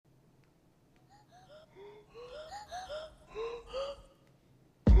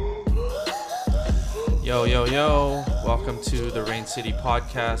Yo, yo, yo. Welcome to the Rain City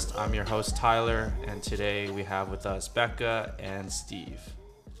podcast. I'm your host, Tyler, and today we have with us Becca and Steve.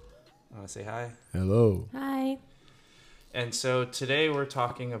 Want to say hi? Hello. Hi. And so today we're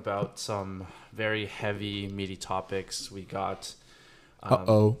talking about some very heavy, meaty topics. We got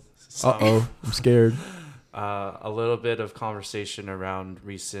I'm scared. a little bit of conversation around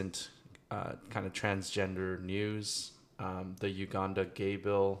recent kind of transgender news, the Uganda gay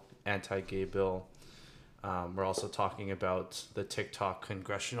bill, anti-gay bill. We're also talking about the TikTok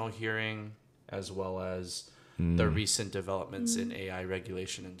congressional hearing, as well as the recent developments in AI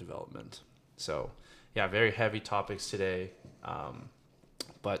regulation and development. So, yeah, very heavy topics today.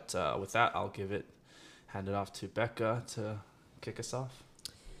 But with that, I'll hand it off to Becca to kick us off.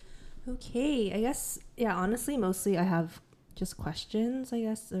 Okay, I guess, yeah, honestly, mostly I have just questions, I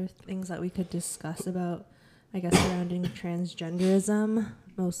guess, or things that we could discuss about, I guess, surrounding transgenderism,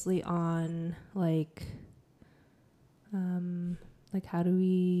 mostly on, like how do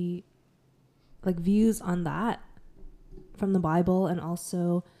we, like, views on that from the Bible, and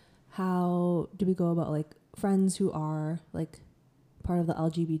also how do we go about, like, friends who are, like, part of the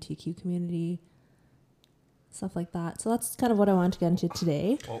LGBTQ community, stuff like that. So that's kind of what I want to get into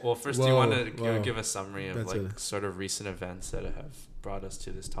today. Well, first, do you want to give a summary of sort of recent events that have brought us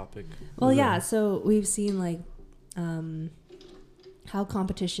to this topic? Well, yeah. So we've seen like how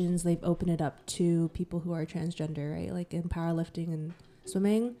competitions, they've opened it up to people who are transgender, right? Like in powerlifting and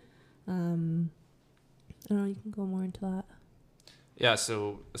swimming. I don't know. You can go more into that. Yeah.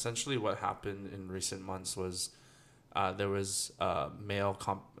 So essentially, what happened in recent months was there was a male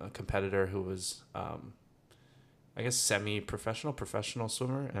competitor who was I guess professional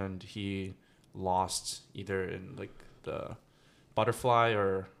swimmer, and he lost either in like the butterfly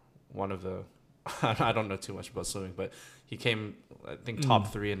or one of the I don't know too much about swimming, but he came, I think,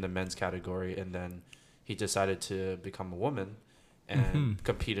 top 3 in the men's category, and then he decided to become a woman and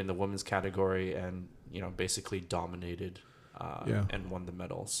compete in the women's category, and basically dominated and won the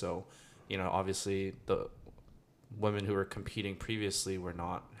medal. So obviously the women who were competing previously were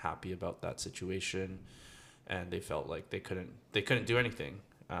not happy about that situation, and they felt like they couldn't do anything.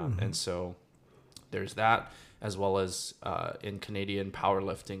 And so there's that, as well as in Canadian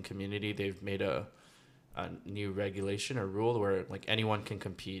powerlifting community, they've made a new regulation or rule where like anyone can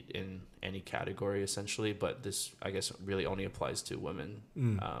compete in any category essentially, but this, I guess, really only applies to women,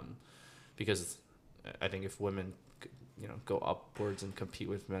 because I think if women go upwards and compete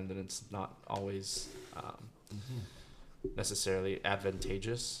with men, then it's not always necessarily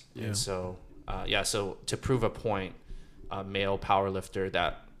advantageous. And so so to prove a point, a male powerlifter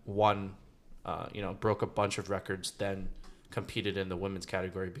that won, broke a bunch of records, then competed in the women's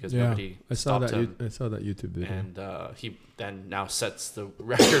category because nobody stopped him. I saw that YouTube video. And he then now sets the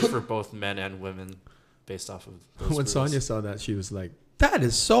record for both men and women based off of those When rules. Sonia saw that, she was like, "That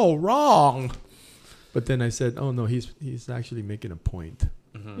is so wrong." But then I said, "Oh no, he's actually making a point.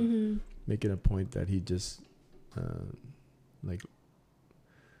 Making a point that he just like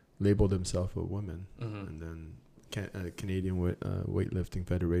labeled himself a woman, and then Canadian weightlifting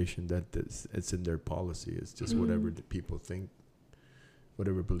federation, it's in their policy. It's just whatever the people think,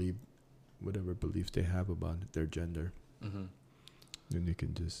 whatever beliefs they have about their gender. Then you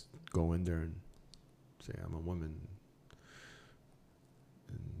can just go in there and say, I'm a woman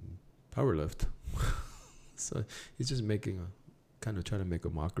and powerlift. So he's just trying to make a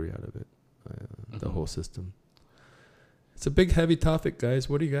mockery out of it, the whole system. It's a big, heavy topic, guys.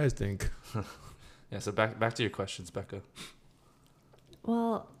 What do you guys think? Yeah, so back to your questions, Becca.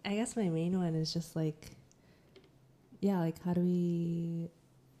 Well, I guess my main one is just like, like how do we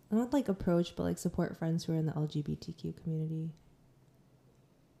not like approach, but like support friends who are in the LGBTQ community?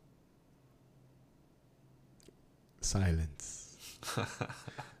 Silence.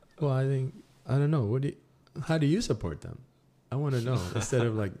 Well, I don't know. How do you support them? I want to know, instead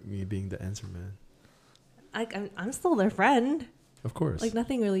of like me being the answer man. I'm still their friend. Of course. Like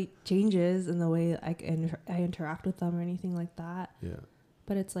nothing really changes in the way I interact with them or anything like that. Yeah.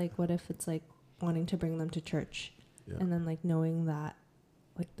 But it's like, what if it's like wanting to bring them to church, and then like knowing that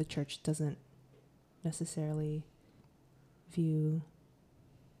like the church doesn't necessarily view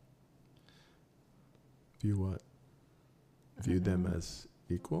what? View them as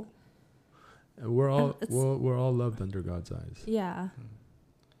equal? We're all loved under God's eyes. Yeah.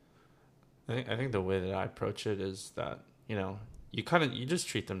 I think the way that I approach it is that you just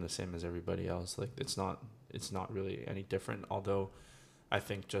treat them the same as everybody else. Like it's not really any different. Although I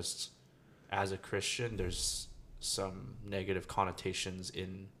think just as a Christian, there's some negative connotations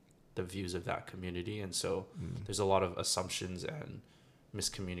in the views of that community, and so there's a lot of assumptions and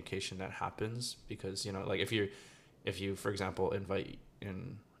miscommunication that happens, because like if you for example invite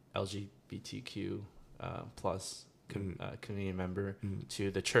an LGBTQ plus community member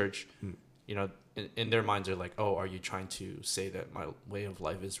to the church, in their minds are like, oh, are you trying to say that my way of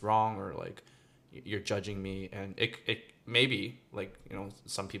life is wrong, or like you're judging me? And it maybe like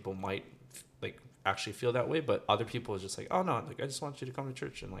some people might like actually feel that way, but other people is just like, oh no, like I just want you to come to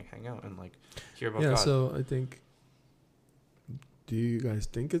church and like hang out and like hear about God. So I think, do you guys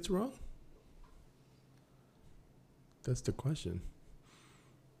think it's wrong? That's the question.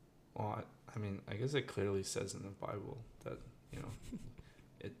 Well, I mean, I guess it clearly says in the Bible that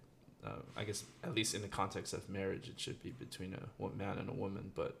it I guess at least in the context of marriage, it should be between a man and a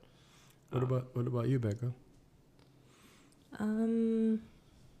woman. But what about you, Becca?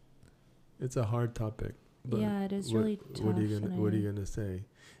 It's a hard topic. But yeah, it is really tough. What are you gonna say?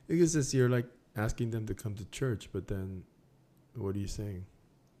 Because it's, you're like asking them to come to church, but then what are you saying?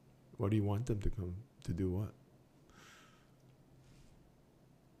 What do you want them to come to do? What?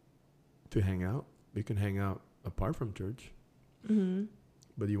 To hang out? We can hang out apart from church. Mm-hmm.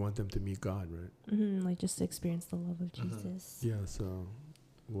 But you want them to meet God, right? Mm-hmm. Like just to experience the love of Jesus. Yeah. So,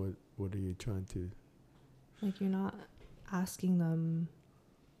 what are you trying to? Like you're not asking them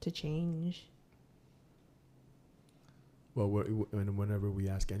to change. Well, whenever we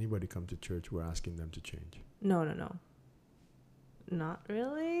ask anybody to come to church, we're asking them to change. No. Not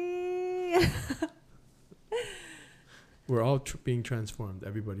really. We're all being transformed.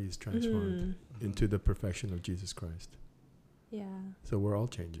 Everybody is transformed into the perfection of Jesus Christ. Yeah. So we're all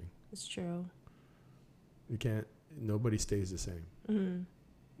changing. It's true. Nobody stays the same.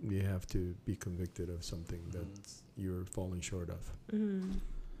 Mm-hmm. You have to be convicted of something that you're falling short of. Mm-hmm.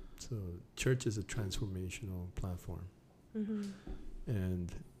 So church is a transformational platform. Mm-hmm.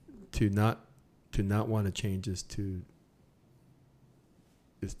 And to not want to change is to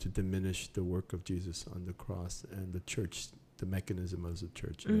diminish the work of Jesus on the cross and the church, the mechanism of the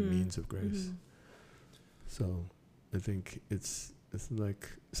church, and the means of grace. Mm-hmm. So I think it's like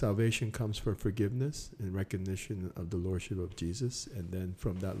salvation comes from forgiveness and recognition of the lordship of Jesus, and then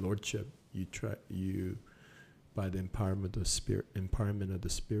from that lordship, you by the empowerment of the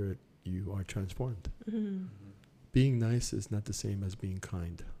Spirit, you are transformed. Mm-hmm. Being nice is not the same as being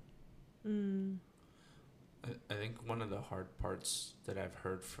kind. Mm. I think one of the hard parts that I've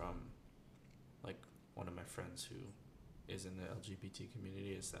heard from like one of my friends who is in the LGBT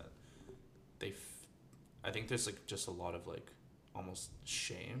community is that I think there's like just a lot of like almost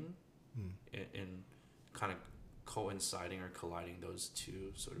shame in kind of coinciding or colliding those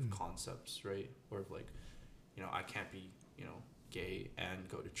two sort of concepts, right? Where like, I can't be, gay and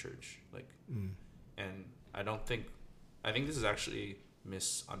go to church, like, and I think this is actually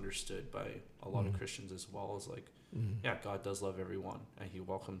misunderstood by a lot of Christians as well, as like, yeah, God does love everyone and he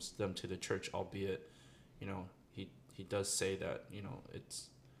welcomes them to the church, albeit, he does say that, it's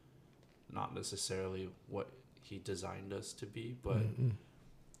not necessarily what he designed us to be, but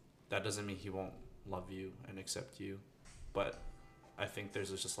that doesn't mean he won't love you and accept you. But I think there's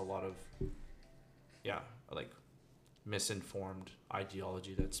just a lot of, like misinformed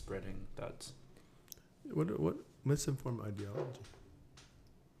ideology that's spreading. That's what misinformed ideology?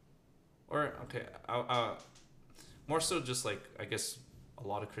 Or okay, more so just like, I guess a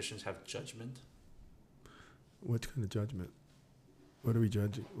lot of Christians have judgment. What kind of judgment? What are we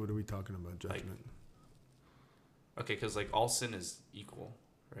judging? What are we talking about, judgment? Okay, because like all sin is equal,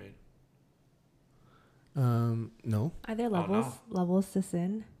 right? No. Are there levels to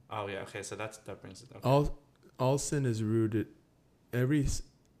sin? Oh yeah, okay, so that brings it up. All sin is rooted.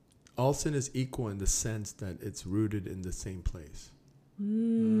 All sin is equal in the sense that it's rooted in the same place.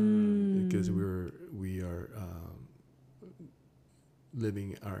 Because we are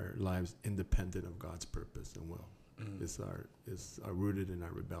living our lives independent of God's purpose and will. It's rooted in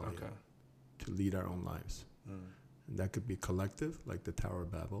our rebellion to lead our own lives. And that could be collective, like the Tower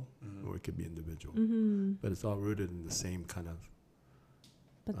of Babel, or it could be individual. But it's all rooted in the same kind of.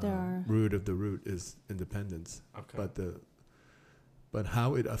 But there are root of the root is independence. Okay. But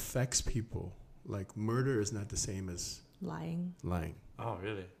how it affects people, like murder is not the same as lying. Oh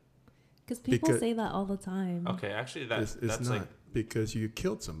really? Because people say that all the time. Okay, actually that's not like, because you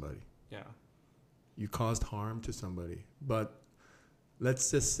killed somebody. Yeah. You caused harm to somebody. But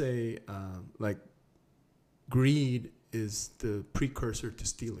let's just say, like, greed is the precursor to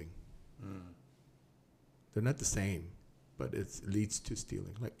stealing. They're not the same, but it leads to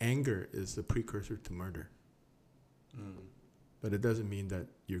stealing. Like anger is the precursor to murder. But it doesn't mean that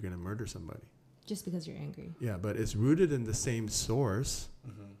you're going to murder somebody. Just because you're angry. Yeah, but it's rooted in the same source.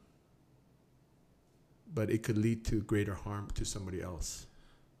 but it could lead to greater harm to somebody else.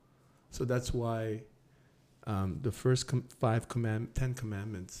 So that's why the first 10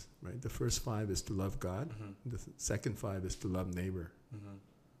 commandments, right? The first 5 is to love God. The second 5 is to love neighbor.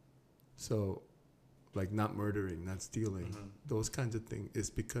 So, like not murdering, not stealing, those kinds of things is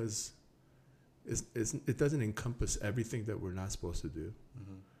because it doesn't encompass everything that we're not supposed to do,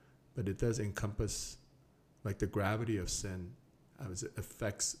 but it does encompass like the gravity of sin as it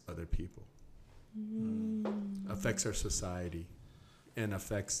affects other people, affects our society, and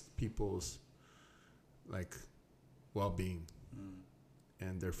affects people's like well-being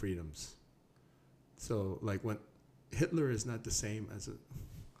and their freedoms. So like when Hitler is not the same as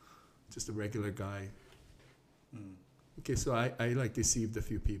just a regular guy. Okay, so I like deceived a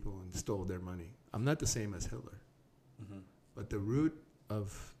few people and stole their money. I'm not the same as Hitler. But the root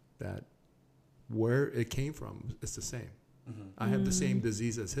of that, where it came from, is the same. I have the same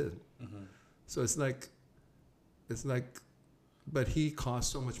disease as him. So it's like, but he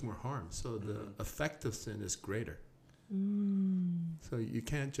caused so much more harm. So the effect of sin is greater. So you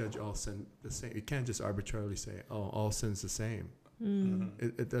can't judge all sin the same. You can't just arbitrarily say, "Oh, all sin's the same."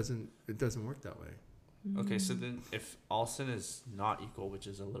 It doesn't work that way. Okay, so then if all sin is not equal, which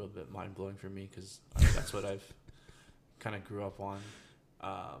is a little bit mind blowing for me because that's what I've kind of grew up on.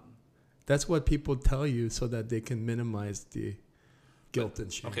 That's what people tell you so that they can minimize the guilt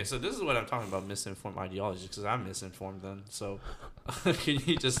and shame. Okay, so this is what I'm talking about, misinformed ideology, because I'm misinformed then. So can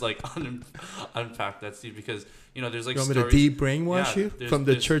you just like unpack that, Steve? Because, you know, there's like you want me to de-brainwash you from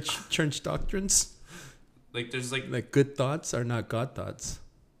the church doctrines? Like there's like good thoughts are not God thoughts.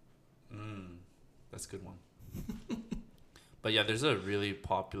 That's a good one. But yeah, there's a really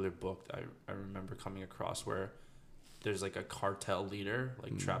popular book that I remember coming across where there's like a cartel leader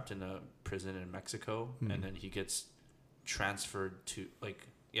like trapped in a prison in Mexico, and then he gets transferred to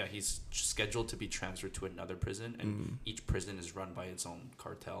he's scheduled to be transferred to another prison, and each prison is run by its own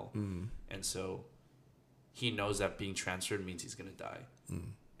cartel. And so he knows that being transferred means he's gonna die.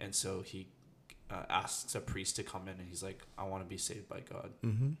 And so he asks a priest to come in, and he's like, I want to be saved by God.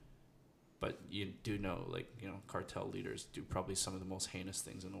 But you do know, like, you know, cartel leaders do probably some of the most heinous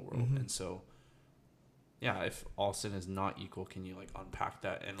things in the world. And so, yeah, if all sin is not equal, can you, like, unpack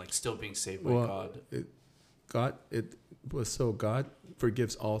that and, like, still being saved by God? God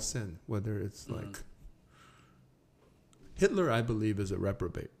forgives all sin, whether it's, like... Hitler, I believe, is a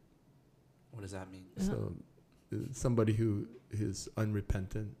reprobate. What does that mean? So, somebody who is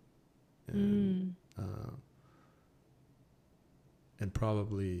unrepentant and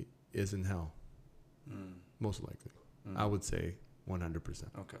probably... is in hell, most likely. I would say 100%.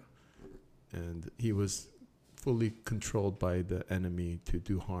 Okay. And he was fully controlled by the enemy to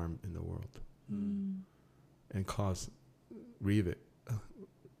do harm in the world and cause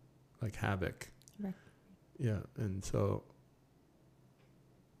havoc. Right. Yeah, and so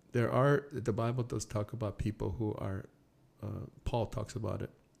the Bible does talk about people who are, Paul talks about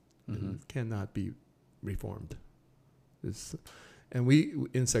it, and cannot be reformed. And we,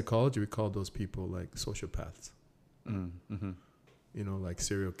 in psychology, we call those people like sociopaths. You know, like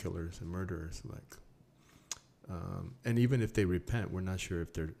serial killers and murderers. And even if they repent, we're not sure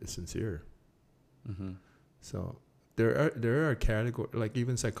if they're sincere. So there are categories, like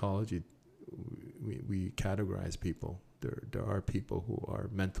even psychology, we categorize people. There are people who are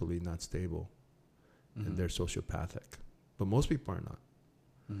mentally not stable, and they're sociopathic. But most people are not.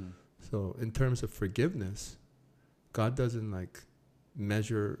 So in terms of forgiveness, God doesn't like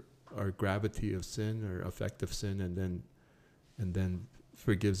measure our gravity of sin or effect of sin and then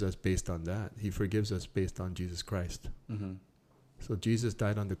forgives us based on that. He forgives us based on Jesus Christ. So Jesus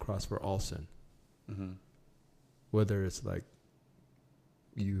died on the cross for all sin. Whether it's like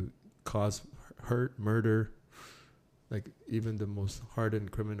you cause hurt, murder, like even the most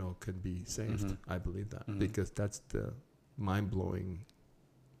hardened criminal can be saved. I believe that because that's the mind-blowing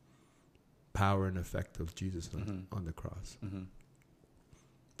power and effect of Jesus on the cross.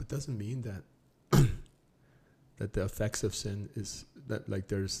 But doesn't mean that that the effects of sin is that like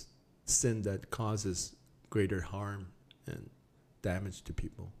there's sin that causes greater harm and damage to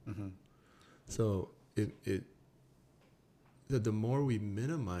people. So the more we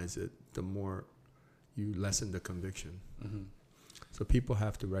minimize it, the more you lessen the conviction. So people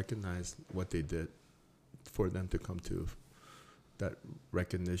have to recognize what they did for them to come to that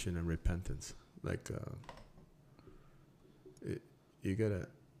recognition and repentance. Like you gotta.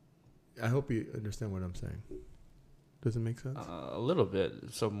 I hope you understand what I'm saying. Does it make sense? A little bit.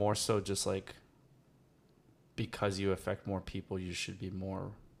 So more so just like because you affect more people, you should be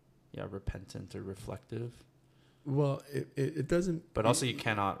more repentant or reflective. Well, it doesn't. But also, you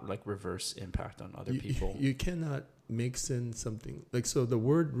cannot like reverse impact on other people. You cannot make sin something like so. The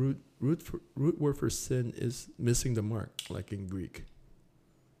word root word for sin is missing the mark, like in Greek.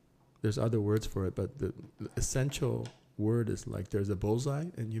 There's other words for it, but the essential word is like there's a bullseye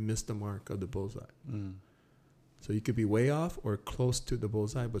and you miss the mark of the bullseye. So you could be way off or close to the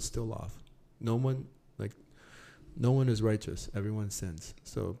bullseye, but still off. No one is righteous. Everyone sins.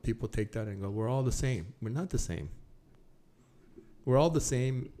 So people take that and go, we're all the same. We're not the same. We're all the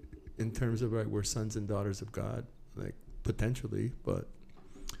same in terms of, right, we're sons and daughters of God, like potentially, but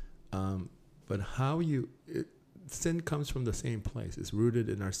how sin comes from the same place. It's rooted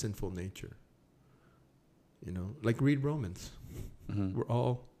in our sinful nature. You know, like read Romans. We're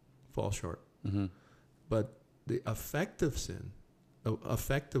all fall short. But the effect of sin, the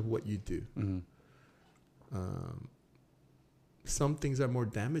effect of what you do, some things are more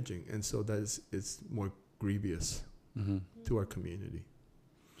damaging, and so it's more grievous to our community.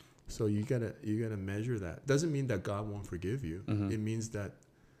 So you gotta measure that. Doesn't mean that God won't forgive you. It means that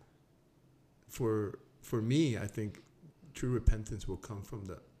for me, I think true repentance will come from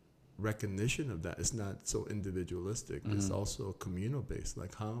the recognition of that. It's not so individualistic. It's also communal based.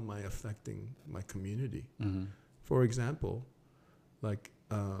 Like, how am I affecting my community? For example, like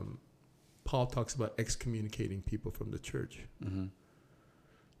Paul talks about excommunicating people from the church,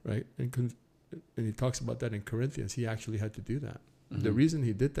 right? And he talks about that in Corinthians. He actually had to do that. The reason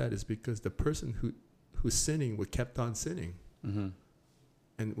he did that is because the person who's sinning kept on sinning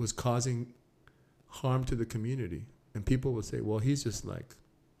and was causing harm to the community. And people would say, well, he's just like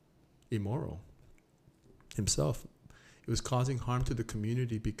immoral himself. It was causing harm to the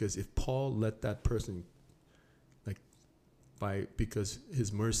community because if Paul let that person, because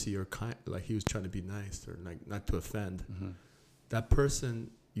his mercy or kind, like he was trying to be nice or like not to offend, that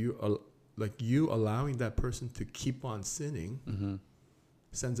person, you allowing that person to keep on sinning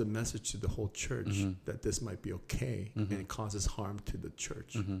sends a message to the whole church that this might be okay, and it causes harm to the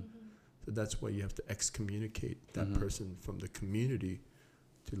church. So that's why you have to excommunicate that person from the community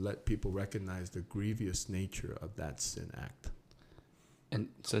to let people recognize the grievous nature of that sin act. And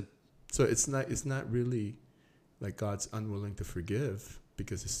so it's not really like God's unwilling to forgive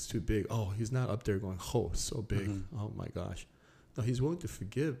because it's too big. Oh, he's not up there going, oh, so big. Oh my gosh. No, he's willing to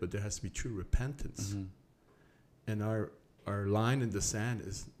forgive, but there has to be true repentance. And our line in the sand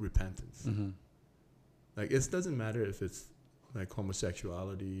is repentance. Like, it doesn't matter if it's like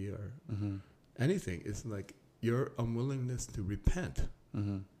homosexuality or anything. It's like your unwillingness to repent.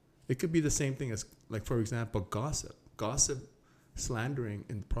 It could be the same thing as, like, for example, gossip. Gossip, slandering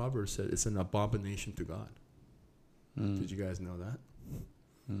in Proverbs said it's an abomination to God. Did you guys know that?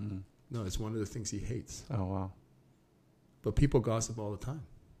 No, it's one of the things he hates. Oh, wow. But people gossip all the time.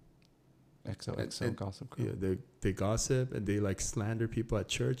 XOXO gossip girl. Yeah, they gossip and they like slander people at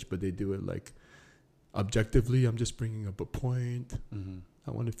church, but they do it like objectively. I'm just bringing up a point.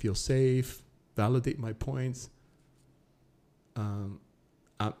 I want to feel safe, validate my points.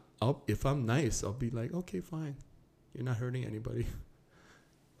 If I'm nice, I'll be like, okay, fine. You're not hurting anybody.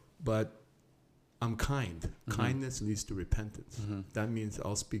 But I'm kind. Kindness leads to repentance. That means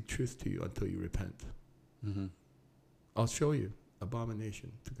I'll speak truth to you until you repent. I'll show you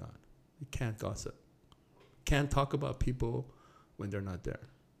abomination to God. You can't gossip. Can't talk about people when they're not there.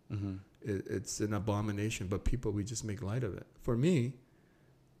 It's an abomination, but people, we just make light of it. For me,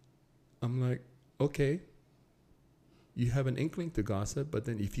 I'm like, okay, you have an inkling to gossip, but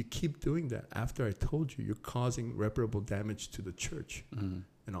then if you keep doing that after I told you, you're causing irreparable damage to the church,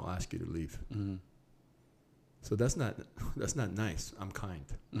 and I'll ask you to leave. So that's not nice. I'm kind.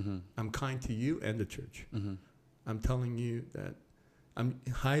 I'm kind to you and the church. I'm telling you that I'm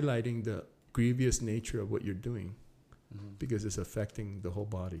highlighting the grievous nature of what you're doing because it's affecting the whole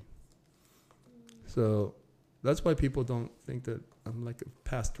body. So that's why people don't think that I'm like a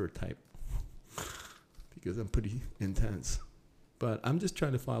pastor type because I'm pretty intense. But I'm just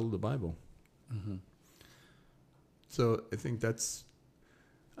trying to follow the Bible. So I think that's...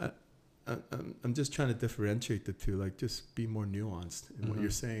 I'm just trying to differentiate the two. Like, just be more nuanced in what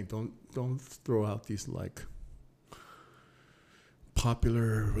you're saying. Don't throw out these like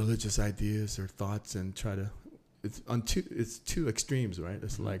popular religious ideas or thoughts and try to. It's two extremes, right?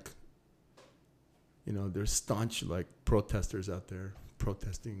 It's like, you know, there's staunch like protesters out there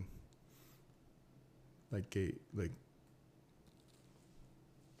protesting like gay, like,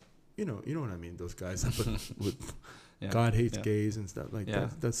 you know what I mean? Those guys with God hates gays and stuff like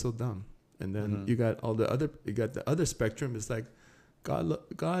that. That's so dumb. And then you got the other spectrum is like,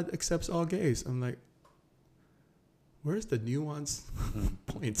 God accepts all gays. I'm like, where's the nuance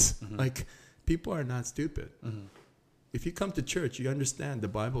points? Like, people are not stupid. if you come to church, you understand the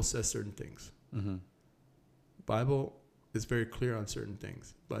Bible says certain things. Mm-hmm. Bible is very clear on certain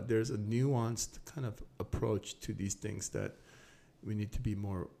things, but there's a nuanced kind of approach to these things that we need to be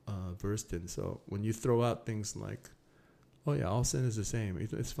more versed in. So when you throw out things like, oh yeah, all sin is the same,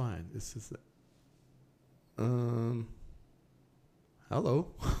 it's fine. It's just, hello,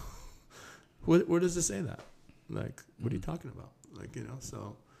 where does it say that? Like, what are you talking about? Like, you know,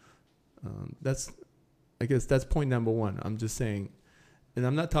 so I guess that's point number one. I'm just saying, and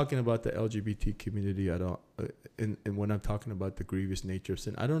I'm not talking about the LGBT community at all. And when I'm talking about the grievous nature of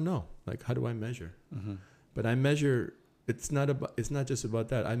sin, I don't know. Like, how do I measure? Mm-hmm. But I measure. It's not just about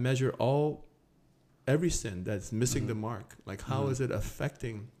that. I measure every sin that's missing the mark. Like, how is it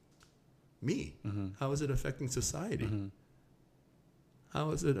affecting me? Mm-hmm. How is it affecting society? Mm-hmm.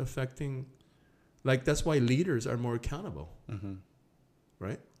 How is it affecting? Like, that's why leaders are more accountable,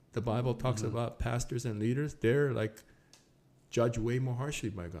 right? The Bible talks about pastors and leaders. They're like judged way more harshly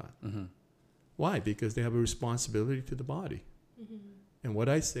by God. Mm-hmm. Why? Because they have a responsibility to the body. And what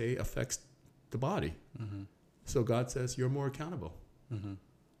I say affects the body. So God says, you're more accountable.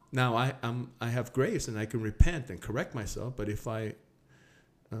 Now, I have grace and I can repent and correct myself. But if I,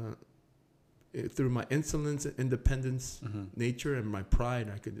 through my insolence and independence nature and my pride,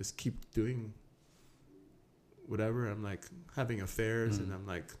 I could just keep doing whatever. I'm like having affairs and I'm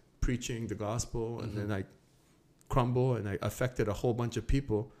like preaching the gospel and then I crumble and I affected a whole bunch of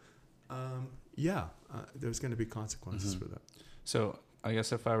people. There's going to be consequences for that. So I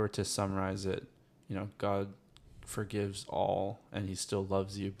guess if I were to summarize it, you know, God forgives all and he still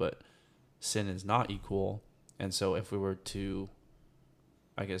loves you, but sin is not equal. And so if we were to,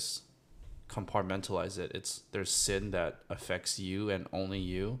 I guess, compartmentalize it, there's sin that affects you and only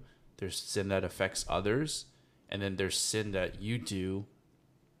you. There's sin that affects others. And then there's sin that you do,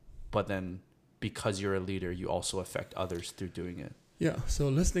 but then because you're a leader, you also affect others through doing it. Yeah. So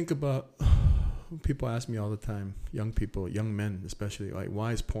let's think about, people ask me all the time, young people, young men especially, like,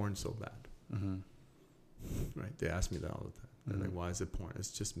 why is porn so bad? Right? They ask me that all the time. They're like, why is it porn?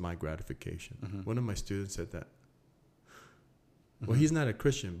 It's just my gratification. One of my students said that. Well, he's not a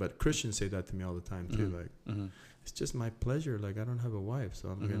Christian, but Christians say that to me all the time too. Like, it's just my pleasure. Like, I don't have a wife, so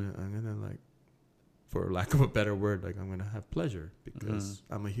I'm gonna like, for lack of a better word, like, I'm gonna have pleasure because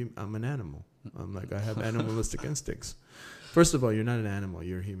I'm an animal. I'm like, I have animalistic instincts. First of all, you're not an animal.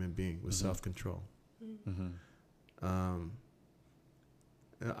 You're a human being with self-control. I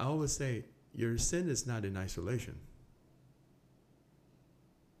always say your sin is not in isolation.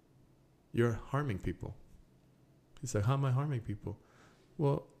 You're harming people. It's like, how am I harming people?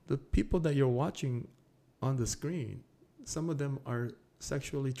 Well, the people that you're watching on the screen, some of them are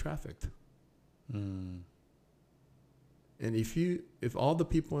sexually trafficked. And if all the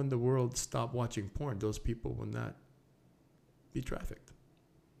people in the world stop watching porn, those people will not be trafficked.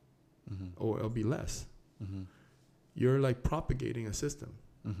 Or it'll be less. You're like propagating a system.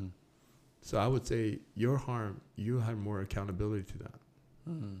 So I would say your harm, you have more accountability to that.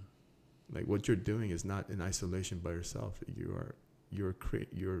 Like, what you're doing is not in isolation by yourself.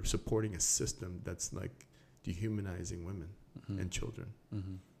 You're supporting a system that's like dehumanizing women and children.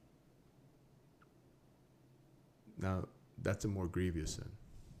 Now, that's a more grievous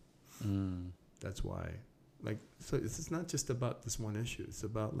sin. That's why, like, so it's not just about this one issue. It's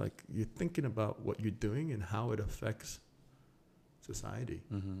about, like, you're thinking about what you're doing and how it affects society.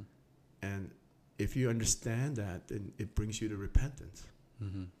 And if you understand that, then it brings you to repentance.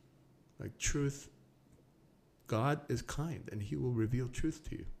 Like, truth, God is kind and he will reveal truth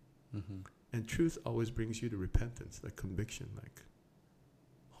to you. And truth always brings you to repentance, like conviction, like,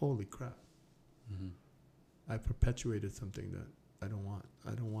 holy crap. I perpetuated something that I don't want.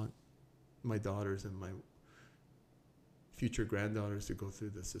 I don't want my daughters and my future granddaughters to go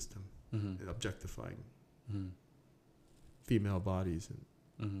through the system and objectifying female bodies.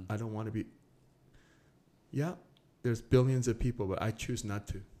 And I don't want to be, there's billions of people, but I choose not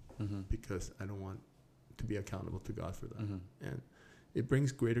to because I don't want to be accountable to God for that. And it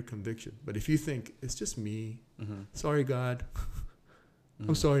brings greater conviction. But if you think, it's just me, sorry, God,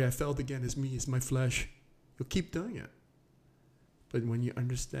 I'm sorry, I failed again, it's me, it's my flesh, you'll keep doing it. But when you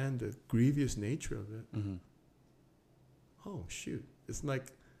understand the grievous nature of it, oh, shoot. It's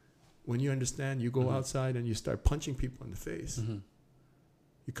like when you understand, you go outside and you start punching people in the face.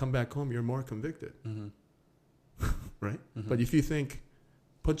 You come back home, you're more convicted. Right? But if you think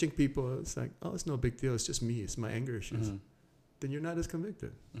punching people, it's like, oh, it's no big deal. It's just me. It's my anger issues. Then you're not as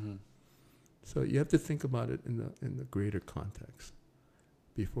convicted. So you have to think about it in the greater context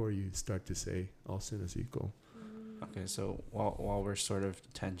before you start to say all sin is equal. Okay, so while we're sort of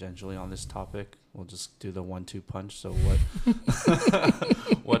tangentially on this topic, we'll just do the 1-2 punch. So what?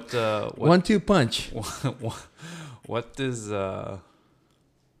 what? 1-2 punch. What is?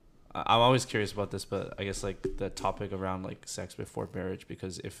 I'm always curious about this, but I guess like the topic around like sex before marriage,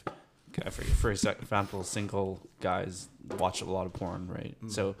 because if, for example, single guys watch a lot of porn, right?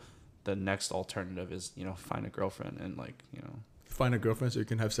 So the next alternative is, find a girlfriend and like, Find a girlfriend so you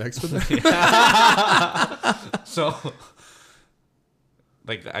can have sex with her. So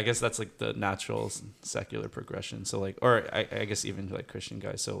like, I guess that's like the natural secular progression. So like, or I guess even like Christian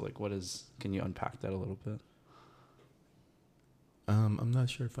guys. So like, can you unpack that a little bit? I'm not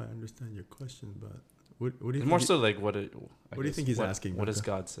sure if I understand your question, but what do you think? More so like, what do you think he's asking? What does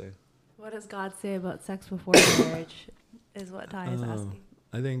God say? What does God say about sex before marriage? Is what Ty is asking.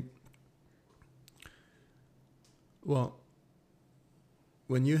 I think. Well,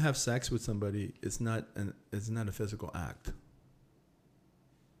 when you have sex with somebody, it's not a physical act.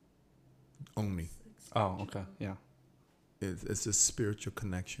 Only. Oh, okay, yeah. It's a spiritual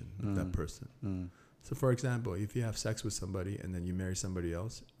connection with that person. So, for example, if you have sex with somebody and then you marry somebody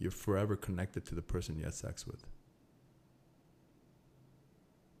else, you're forever connected to the person you had sex with.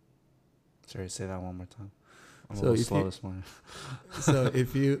 Sorry, say that one more time. I'm a So little slow this morning. So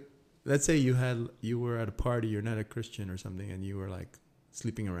if let's say you were at a party, you're not a Christian or something, and you were like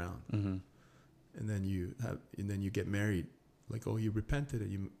sleeping around, and then you get married, like, oh, you repented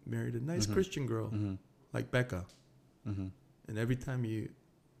and you married a nice Christian girl, like Becca, and every time you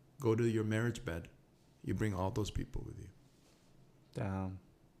go to your marriage bed, you bring all those people with you. Damn.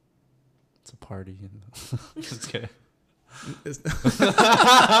 It's a party. Just kidding. It's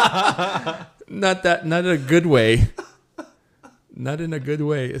not in a good way. Not in a good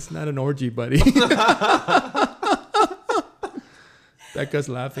way. It's not an orgy, buddy. Becca's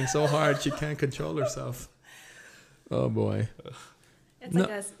laughing so hard she can't control herself. Oh boy. It's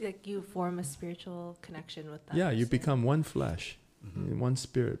like you form a spiritual connection with that. Yeah, you person. become one flesh, one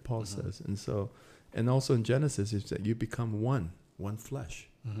spirit, Paul says. And also in Genesis, it's that you become one flesh.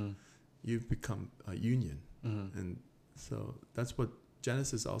 You become a union. And so that's what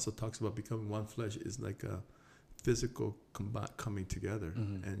Genesis also talks about. Becoming one flesh is like a physical coming together,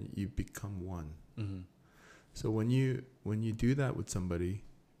 and you become one. So when you do that with somebody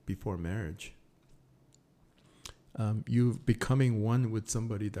before marriage, you're becoming one with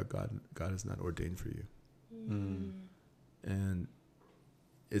somebody that God has not ordained for you. And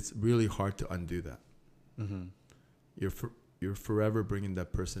it's really hard to undo that. You're forever bringing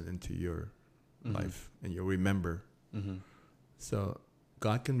that person into your life, and you'll remember. So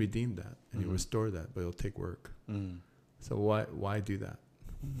God can redeem that and He'll restore that, but it'll take work. So why do that?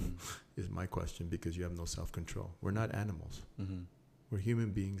 Is my question, because you have no self-control. We're not animals. We're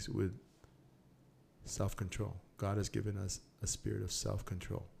human beings with self-control. God has given us a spirit of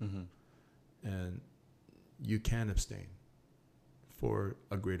self-control. And you can abstain for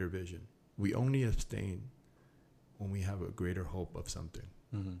a greater vision. We only abstain when we have a greater hope of something.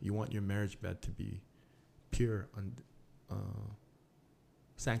 You want your marriage bed to be pure and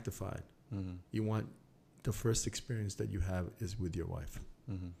sanctified. You want the first experience that you have is with your wife.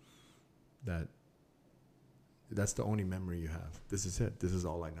 That's the only memory you have. This is it. This is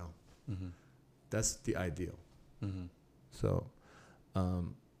all I know. That's the ideal. So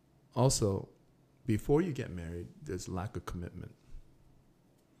also, before you get married, there's lack of commitment.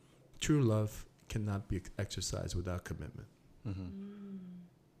 True love cannot be exercised without commitment.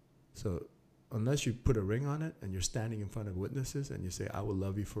 So unless you put a ring on it and you're standing in front of witnesses and you say, I will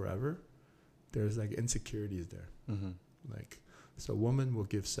love you forever, there's like insecurities there. Like, so a woman will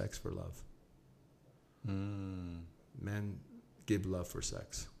give sex for love. Men give love for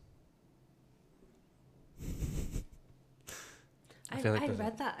sex. I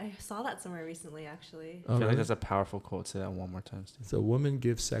read that. I saw that somewhere recently, actually. I feel like that's a powerful quote. Say that one more time, Steve. So women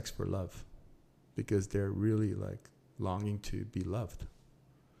give sex for love because they're really like longing to be loved.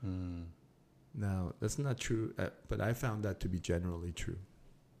 Now, that's not true, but I found that to be generally true.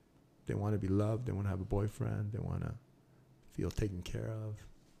 They want to be loved. They want to have a boyfriend. They want to feel taken care of,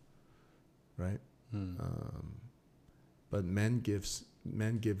 right? But men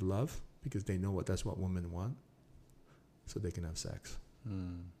give love because they know that's what women want, so they can have sex.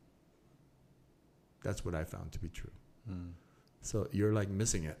 That's what I found to be true. So you're like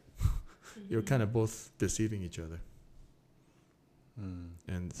missing it. You're kind of both deceiving each other.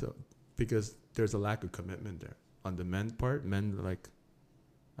 And so, because there's a lack of commitment there. On the men part, men are like,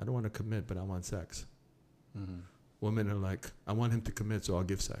 I don't want to commit, but I want sex. Women are like, I want him to commit, so I'll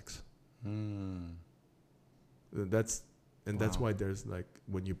give sex. That's why there's like,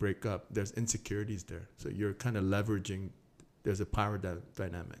 when you break up, there's insecurities there. So you're kind of leveraging, there's a power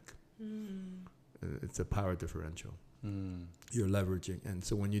dynamic. It's a power differential. You're leveraging. And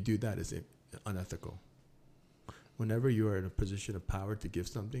so when you do that, it's unethical. Whenever you are in a position of power to give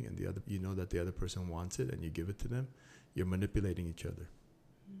something and you know that the other person wants it and you give it to them, you're manipulating each other.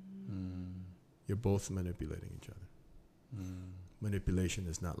 You're both manipulating each other. Manipulation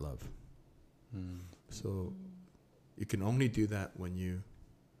is not love. So you can only do that when you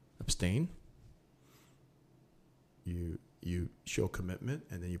abstain, you show commitment,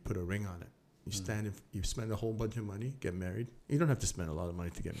 and then you put a ring on it. You you spend a whole bunch of money, get married. You don't have to spend a lot of money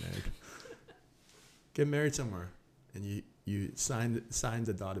to get married. Get married somewhere, and you sign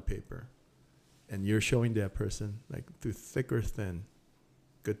the dotted paper, and you're showing that person, like, through thick or thin,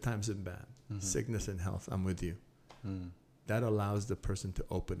 good times and bad, sickness and health, I'm with you. That allows the person to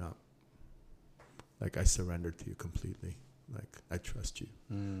open up. Like, I surrender to you completely. Like, I trust you.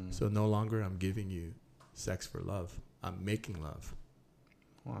 So no longer I'm giving you sex for love. I'm making love.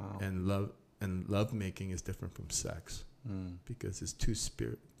 Wow. And love making is different from sex, because it's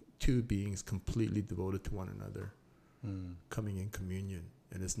two beings completely devoted to one another, coming in communion.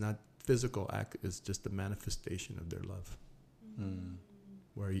 And it's not physical act, it's just the manifestation of their love.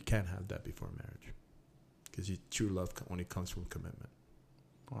 Where you can't have that before marriage, because true love only comes from commitment.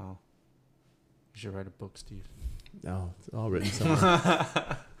 Wow. You should write a book, Steve. No, it's all written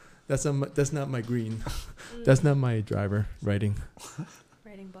somewhere. That's not my green. That's not my driver, writing.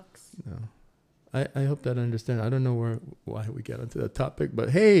 Writing books. No. I hope that I understand. I don't know why we get onto that topic, but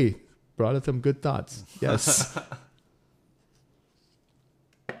hey, brought up some good thoughts. Yes.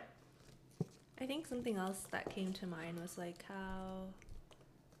 I think something else that came to mind was like how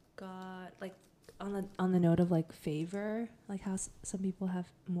God, like, on the note of like favor, like how some people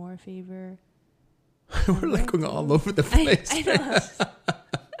have more favor. We're like going all over the place. I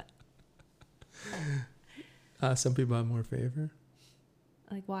know. Some people have more favor.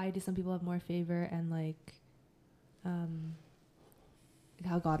 Like, why do some people have more favor, and like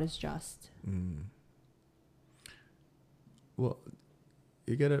how God is just? Well,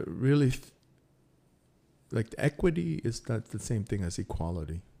 you gotta really like, equity is not the same thing as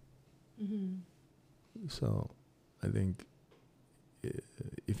equality. So I think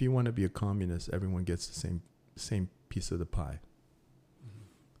if you want to be a communist, everyone gets the same piece of the pie.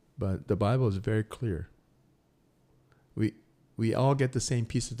 But the Bible is very clear. We all get the same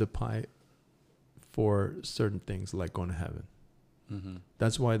piece of the pie for certain things, like going to heaven.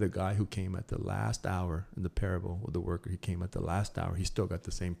 That's why the guy who came at the last hour in the parable with the worker, he came at the last hour, he still got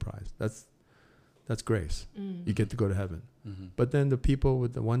the same prize. That's grace. You get to go to heaven. But then the people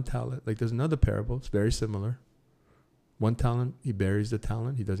with the one talent, like, there's another parable, it's very similar. One talent, he buries the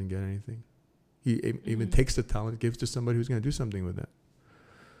talent, he doesn't get anything. He even takes the talent, gives to somebody who's going to do something with it.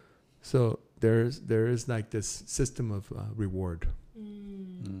 So there is like this system of reward.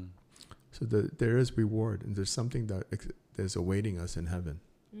 So there is reward, and there's something that is awaiting us in heaven.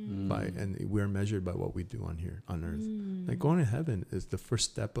 And we're measured by what we do on earth. Like, going to heaven is the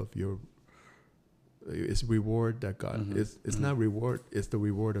first step of it's reward that God it's not reward, it's the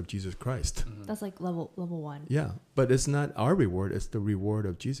reward of Jesus Christ. That's like level 1. Yeah, but it's not our reward, it's the reward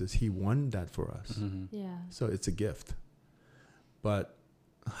of Jesus. He won that for us. Yeah. So it's a gift. But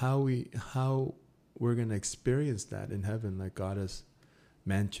how we're going to experience that in heaven, like, God has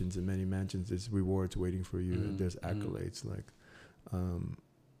mansions and many mansions, there's rewards waiting for you, and there's accolades. Like,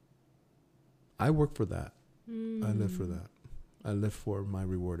 I work for that. I live for that. I live for my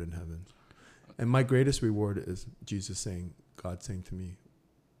reward in heaven. And my greatest reward is God saying to me,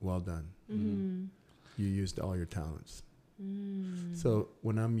 well done. You used all your talents. So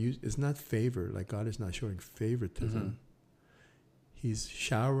when it's not favor, like, God is not showing favoritism. He's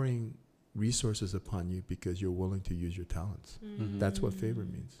showering resources upon you because you're willing to use your talents. That's what favor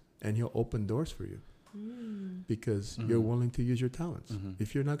means. And he'll open doors for you because you're willing to use your talents.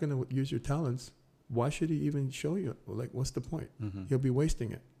 If you're not going to use your talents, why should he even show you? Like, what's the point? He'll be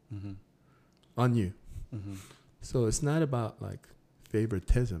wasting it on you. So it's not about like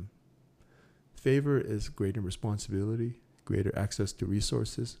favoritism. Favor is greater responsibility, greater access to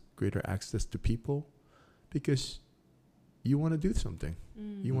resources, greater access to people, because you want to do something.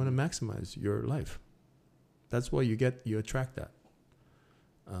 You want to maximize your life. That's why you attract that.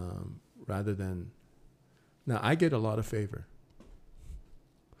 Rather than, now I get a lot of favor.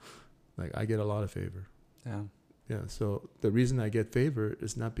 Like, I get a lot of favor. Yeah. So the reason I get favor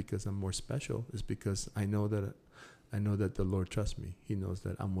is not because I'm more special. It's because I know that the Lord trusts me. He knows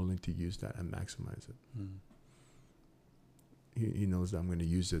that I'm willing to use that and maximize it. He knows that I'm going to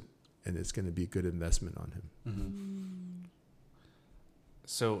use it, and it's going to be a good investment on him.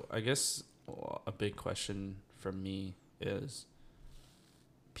 So I guess a big question for me is,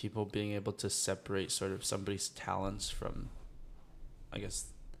 people being able to separate sort of somebody's talents from, I guess,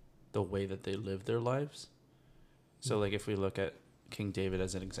 the way that they live their lives. So like if we look at King David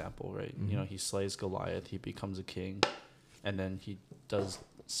as an example, right? You know, he slays Goliath, he becomes a king, and then he does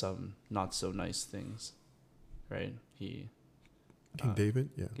some not so nice things, right? King David,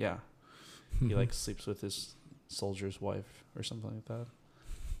 yeah. Yeah. He like sleeps with his soldier's wife or something like that.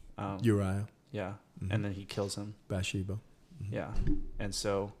 Uriah. Yeah. And then he kills him. Bathsheba. Yeah. And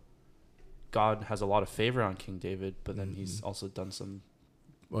so God has a lot of favor on King David, but then he's also done some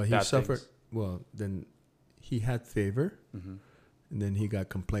Well, he bad suffered. things. Well, then he had favor, and then he got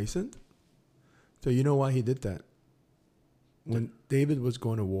complacent. So you know why he did that? When David was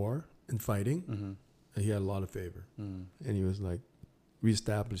going to war and fighting, he had a lot of favor, and he was like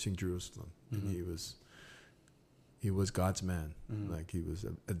reestablishing Jerusalem, and he was God's man, like he was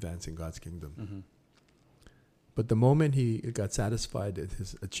advancing God's kingdom. But the moment he got satisfied at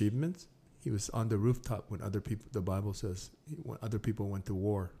his achievements, he was on the rooftop when other people, the Bible says, when other people went to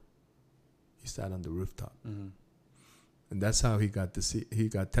war, he sat on the rooftop. And that's how he got he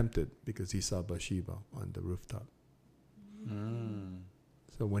got tempted, because he saw Bathsheba on the rooftop.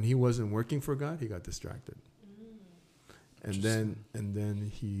 So when he wasn't working for God, he got distracted. And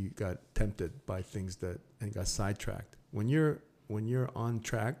then he got tempted by things and got sidetracked. When you're on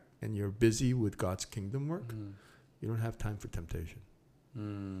track and you're busy with God's kingdom work, you don't have time for temptation.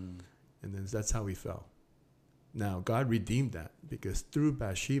 And then that's how he fell. Now, God redeemed that, because through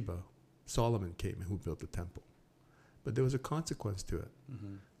Bathsheba, Solomon came and who built the temple. But there was a consequence to it.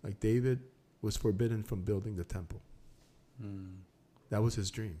 Like David was forbidden from building the temple. That was his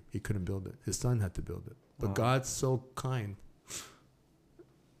dream. He couldn't build it. His son had to build it. But God's so kind.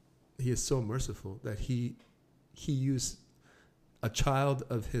 He is so merciful that he used a child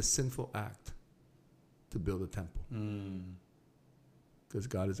of his sinful act to build a temple. Because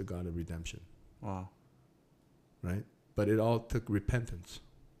God is a God of redemption. Wow. Right? But it all took repentance.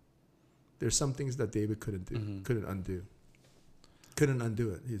 There's some things that David couldn't do, couldn't undo. Couldn't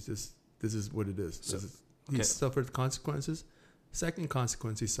undo it. He's just, this is what it is. So, he suffered consequences. Second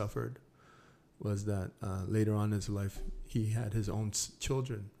consequence he suffered was that later on in his life, he had his own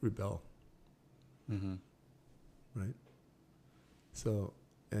children rebel. Right? So,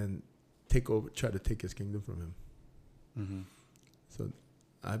 and try to take his kingdom from him. So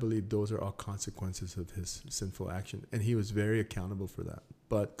I believe those are all consequences of his sinful action. And he was very accountable for that.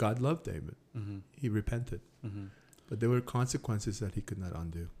 But God loved David. He repented. But there were consequences that he could not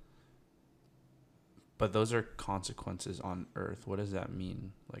undo. But those are consequences on earth. What does that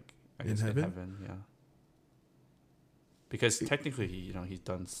mean? Like, I guess in heaven, yeah. Because technically, he's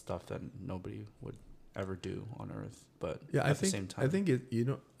done stuff that nobody would ever do on earth. But yeah, at the same time, I think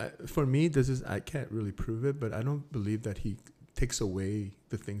for me, I can't really prove it, but I don't believe that he takes away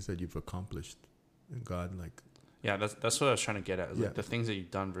the things that you've accomplished. And God, like, yeah, that's what I was trying to get at. Like the things that you've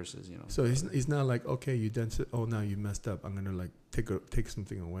done versus, So he's not like, okay, you done. Now you messed up. I'm gonna like take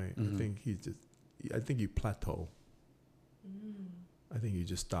something away. I think you plateau. I think you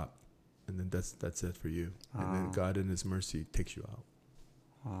just stop, and then that's it for you. And then God in His mercy takes you out.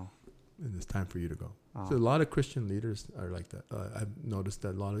 Wow. And it's time for you to go. So a lot of Christian leaders are like that. I've noticed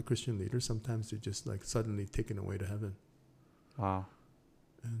that a lot of Christian leaders, sometimes they're just like suddenly taken away to heaven. Wow.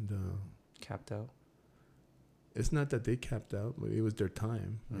 And capped out. It's not that they capped out, but it was their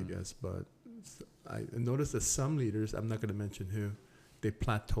time, I guess. But I noticed that some leaders, I'm not going to mention who, they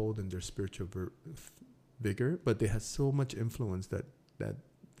plateaued in their spiritual vigor, but they had so much influence that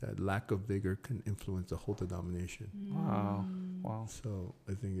lack of vigor can influence the whole denomination. Wow. So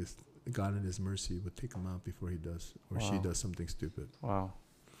I think it's God in His mercy would take him out before he does, or she does something stupid. Wow.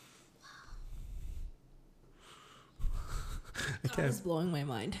 God is blowing my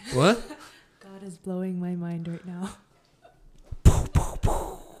mind. What? God is blowing my mind right now.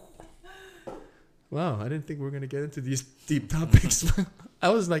 Wow, I didn't think we were going to get into these deep topics. I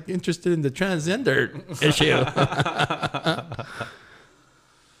was like interested in the transgender issue.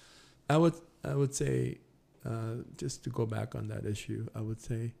 I would say, just to go back on that issue, I would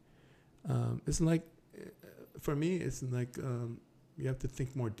say, it's like, for me, it's like you have to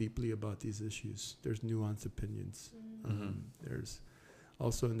think more deeply about these issues. There's nuanced opinions. There's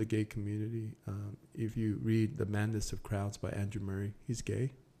also in the gay community, if you read The Madness of Crowds by Andrew Murray, he's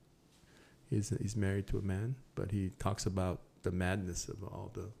gay. He's married to a man, but he talks about the madness of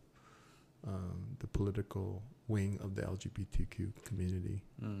all the political wing of the LGBTQ community.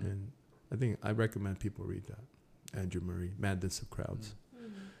 And I recommend people read that. Andrew Murray, Madness of Crowds.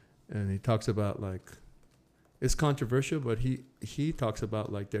 And he talks about, like, it's controversial, but he talks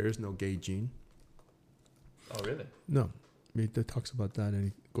about, like, there is no gay gene. Oh, really? No. Mita talks about that, and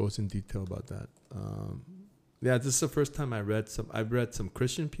he goes in detail about that. Yeah, this is the first time I've read some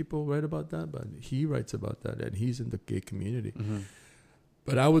Christian people write about that, but he writes about that, and he's in the gay community. Mm-hmm.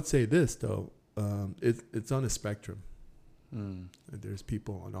 But I would say this though, it's on a spectrum. Mm. There's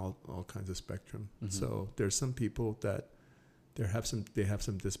people on all kinds of spectrum. Mm-hmm. So there's some people that they have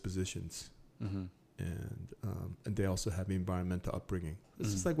some dispositions, Mm-hmm. and they also have environmental upbringing. It's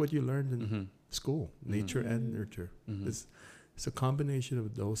Mm-hmm. just like what you learned in Mm-hmm. school, nature and nurture. Mm-hmm. It's a combination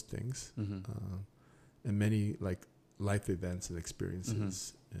of those things, Mm-hmm. and many like life events and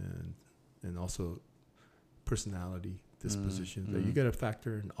experiences, and also personality dispositions that you got to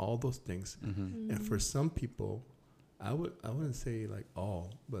factor in all those things. Mm-hmm. And for some people, I wouldn't say like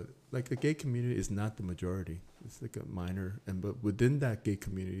all, but like the gay community is not the majority. It's like a minor, but within that gay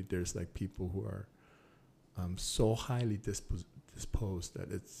community, there's like people who are so highly disposed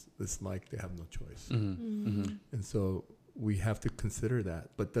that it's like they have no choice. Mm-hmm. Mm-hmm. And so we have to consider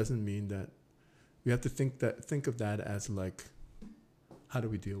that, but doesn't mean that we have to think of that as like, how do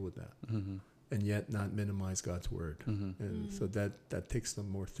we deal with that, Mm-hmm. and yet not minimize God's word. Mm-hmm. And so that takes some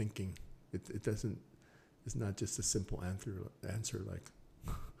more thinking. It doesn't. It's not just a simple answer like,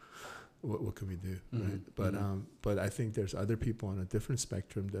 what can we do, Mm-hmm. right? But I think there's other people on a different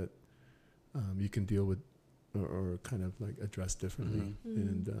spectrum that you can deal with or kind of like address differently. Mm-hmm.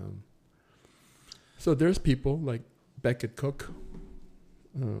 And so there's people like Beckett Cook.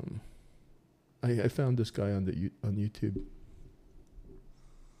 I found this guy on YouTube.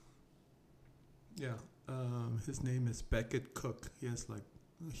 Yeah, his name is Beckett Cook. He has like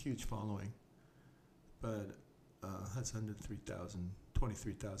a huge following, but has 23,000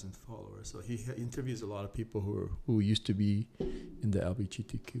 followers. So he interviews a lot of people who used to be in the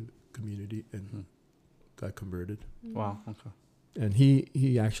LGBTQ community and got converted. Wow. Okay. And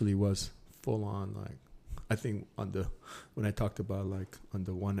he actually was full on, like, I think when I talked about like on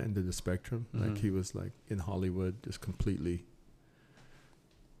the one end of the spectrum, like he was like in Hollywood, just completely.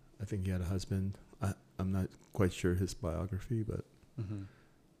 I think he had a husband. I'm not quite sure his biography, but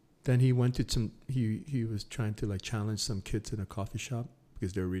then he went to he was trying to like challenge some kids in a coffee shop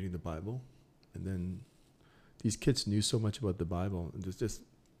because they were reading the Bible, and then these kids knew so much about the Bible, and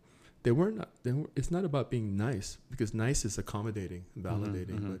it's not about being nice, because nice is accommodating and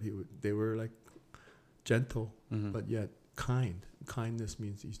validating, but they were like gentle, but yet kind. Kindness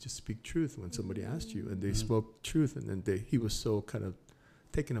means you just speak truth when somebody asked you, and they spoke truth, and then he was so kind of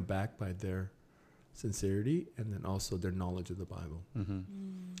taken aback by their sincerity and then also their knowledge of the Bible.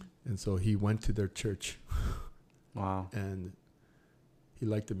 And so he went to their church. Wow. And he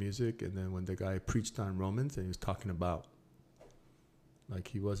liked the music, and then when the guy preached on Romans and he was talking about, like,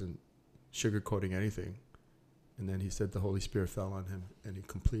 he wasn't sugarcoating anything, and then he said the Holy Spirit fell on him and he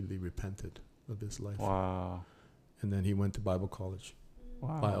completely repented of his life. Wow. And then he went to Bible college.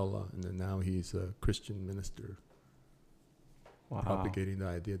 Wow. By Allah, and then now he's a Christian minister. Wow. Propagating the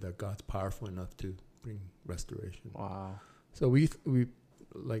idea that God's powerful enough to bring restoration. Wow. So we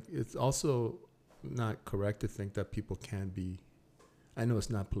like, it's also not correct to think that people can be. I know it's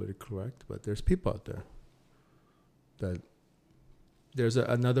not politically correct, but there's people out there that. There's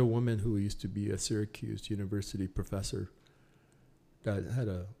another woman who used to be a Syracuse University professor that had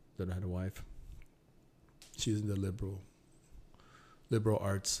a wife. She's in the liberal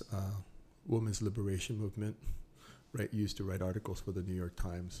arts, women's liberation movement. Right, used to write articles for the New York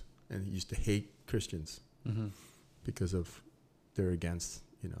Times, and he used to hate Christians because of they're against,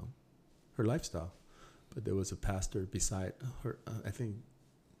 her lifestyle. But there was a pastor beside her. I think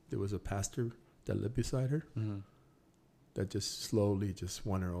there was a pastor that lived beside her that just slowly just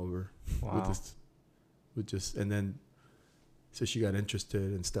won her over. Wow. And then so she got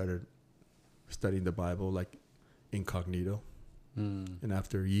interested and started studying the Bible like incognito. And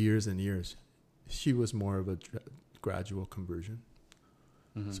after years and years, she was more of a gradual conversion.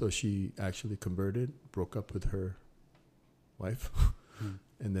 So she actually converted, broke up with her wife,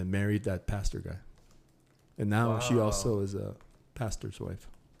 and then married that pastor guy. And now she also is a pastor's wife.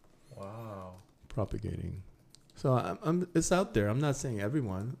 Wow. Propagating. So it's out there. I'm not saying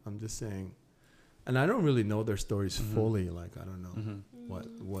everyone. I'm just saying, and I don't really know their stories fully. Like, I don't know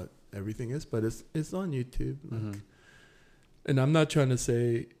what everything is, but it's on YouTube. Like, and I'm not trying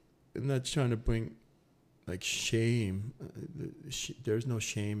to bring like shame. There's no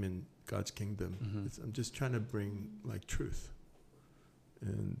shame in God's kingdom. I'm just trying to bring like truth,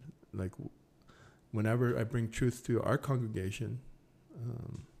 and like whenever I bring truth to our congregation,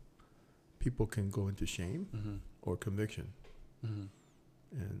 people can go into shame or conviction,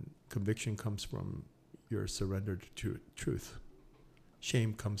 and conviction comes from your surrender to truth.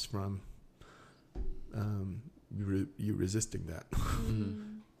 Shame comes from you're resisting that,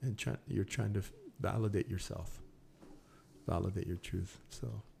 and you're trying to validate yourself, validate your truth.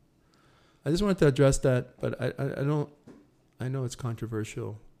 So I just wanted to address that, but I don't. I know it's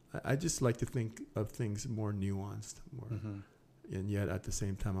controversial. I just like to think of things more nuanced, more, and yet at the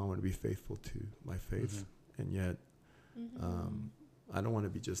same time, I want to be faithful to my faith, and yet I don't want to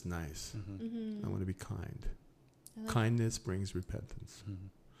be just nice. I want to be kind. Kindness brings repentance,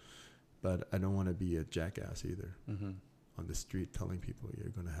 but I don't want to be a jackass either. On the street telling people you're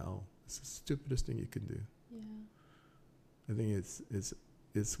going to hell. It's the stupidest thing you can do. I think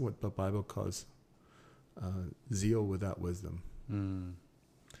it's what the Bible calls zeal without wisdom.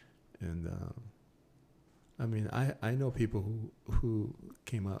 And I mean, I know people who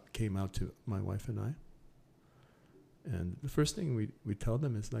came out to my wife and I, and the first thing we tell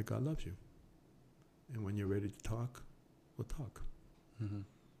them is like, God loves you, and when you're ready to talk, we'll talk.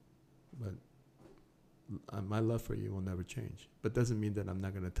 But my love for you will never change. But doesn't mean that I'm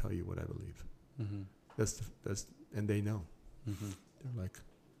not going to tell you what I believe. That's and they know. They're like,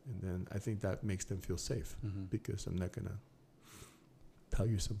 and then I think that makes them feel safe, because I'm not going to tell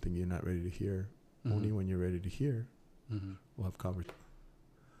you something you're not ready to hear. Only when you're ready to hear, we'll have conversation.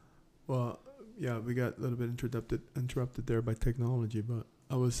 Well, yeah, we got a little bit interrupted there by technology, but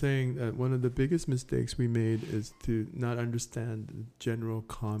I was saying that one of the biggest mistakes we made is to not understand the general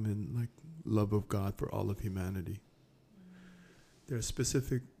common love of God for all of humanity. There are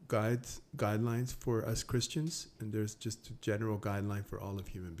specific guidelines for us Christians, and there's just a general guideline for all of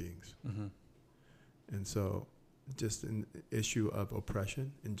human beings. And so just an issue of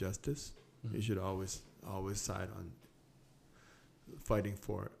oppression, injustice, you should always side on fighting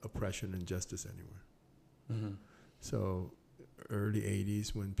for oppression and justice anywhere. So early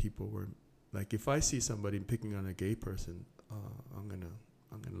 80s, when people were like, if I see somebody picking on a gay person, I'm gonna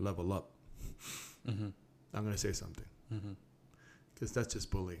level up. I'm gonna say something, because that's just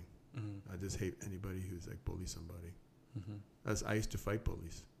bullying. I just hate anybody who's like bully somebody. As I used to fight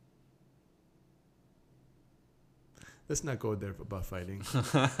bullies. Let's not go there about fighting.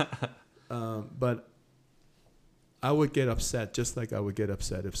 But I would get upset, just like I would get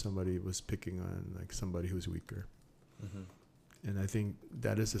upset if somebody was picking on like somebody who's weaker. And I think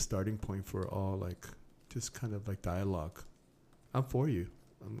that is a starting point for all just kind of like dialogue. I'm for you.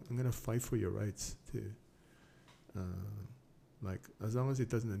 I'm gonna fight for your rights too. As long as it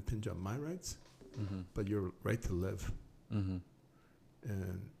doesn't impinge on my rights, but your right to live. And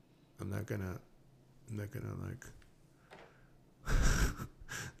I'm not gonna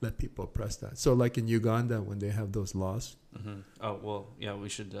let people oppress that. So like in Uganda, when they have those laws. Oh, well, yeah, we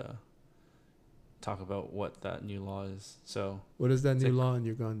should talk about what that new law is. So what is that new law in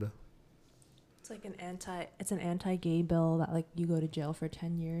Uganda? It's like an anti-gay bill that you go to jail for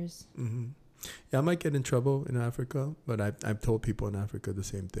 10 years. Yeah, I might get in trouble in Africa, but I've told people in Africa the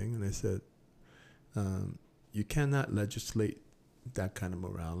same thing, and I said, you cannot legislate that kind of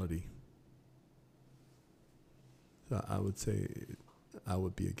morality. So I would say I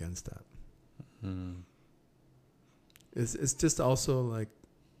would be against that. It's just also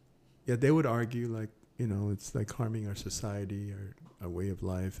they would argue it's like harming our society or our way of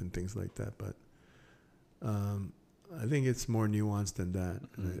life and things like that, but I think it's more nuanced than that.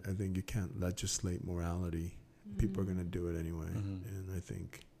 I think you can't legislate morality. People are going to do it anyway. And I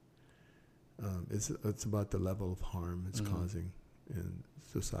think it's about the level of harm it's causing and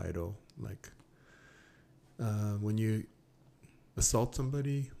societal. When you assault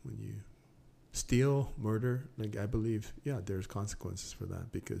somebody, when you steal, murder, I believe, there's consequences for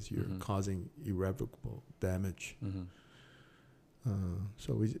that, because you're causing irrevocable damage.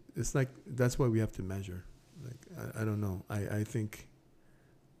 So it's that's why we have to measure. I don't know. I think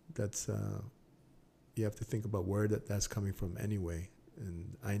that's you have to think about where that's coming from anyway.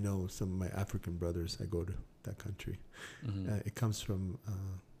 And I know some of my African brothers, I go to that country. It comes from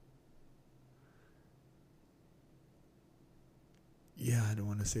I don't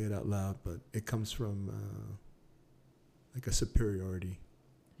want to say it out loud, but it comes from a superiority.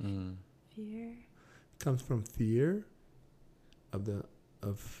 Fear. It comes from fear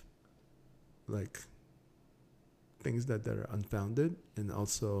of things that are unfounded, and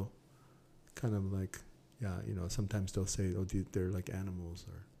also kind of sometimes they'll say, oh, they're like animals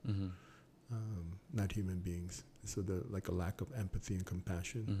or not human beings. So they're a lack of empathy and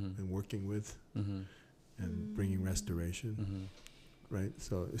compassion and working with and bringing restoration. Right?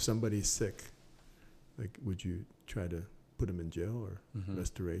 So if somebody's sick, would you try to put them in jail or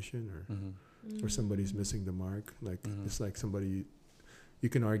restoration, or somebody's missing the mark? It's like somebody, you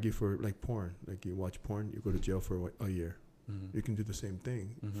can argue for porn. You watch porn, you go to jail for a year. You can do the same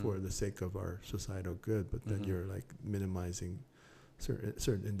thing for the sake of our societal good, but then you're like minimizing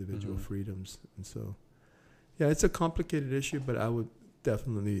certain individual freedoms. And so, yeah, it's a complicated issue, but I would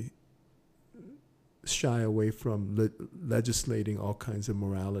definitely shy away from legislating all kinds of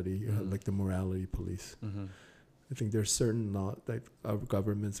morality, like the morality police. I think there's certain law, like our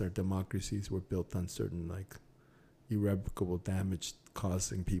governments, our democracies were built on certain like irrevocable damage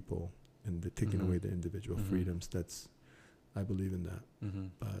causing people and taking away the individual freedoms. I believe in that.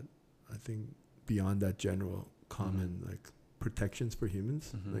 But I think beyond that general common like protections for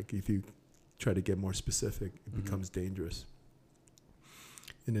humans, like if you try to get more specific, it becomes dangerous.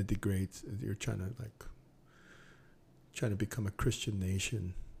 And it degrades. You're trying to become a Christian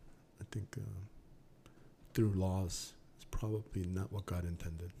nation. I think through laws is probably not what God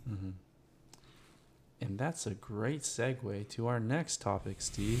intended. And that's a great segue to our next topic,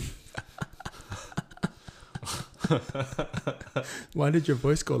 Steve. Why did your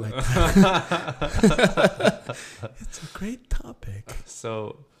voice go like that? It's a great topic.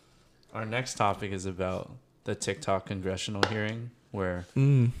 So our next topic is about the TikTok congressional hearing, where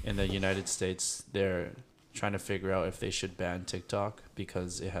in the United States they're trying to figure out if they should ban TikTok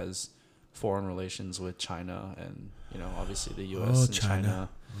because it has foreign relations with China, and obviously the U.S. and China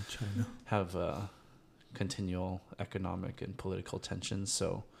have continual economic and political tensions.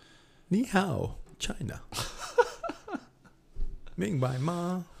 So, Ni hao, China. Ming bai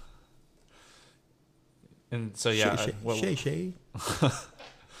ma. And so Shay.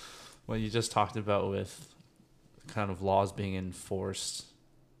 what you just talked about with kind of laws being enforced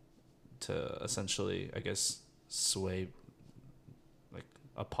to essentially, I guess, sway like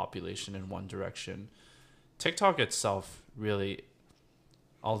a population in one direction. TikTok itself really,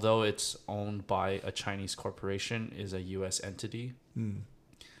 although it's owned by a Chinese corporation, is a U.S. entity.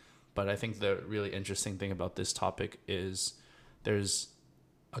 But I think the really interesting thing about this topic is there's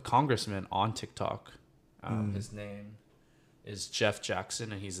a congressman on TikTok. His name is Jeff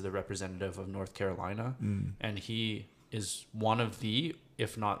Jackson, and he's the representative of North Carolina. And he is one of the,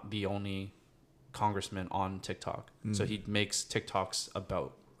 if not the only, congressman on TikTok. So he makes TikToks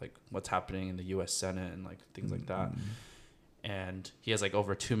about like what's happening in the U.S. Senate and like things like that. And he has like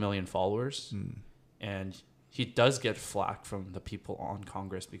over 2 million followers. And he does get flack from the people on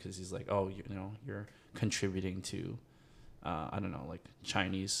Congress because he's like, oh, you're contributing to, I don't know, like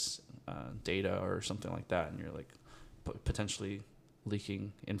Chinese data or something like that. And you're like potentially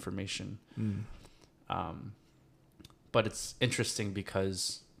leaking information. But it's interesting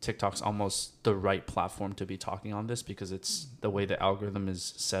because TikTok's almost the right platform to be talking on this, because it's the way the algorithm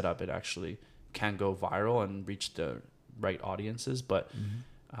is set up. It actually can go viral and reach the right audiences. But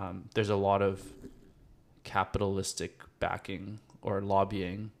there's a lot of capitalistic backing or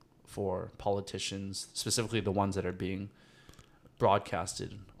lobbying for politicians, specifically the ones that are being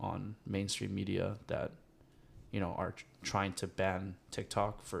broadcasted on mainstream media, that are trying to ban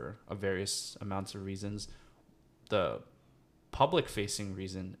TikTok for various amounts of reasons. The public facing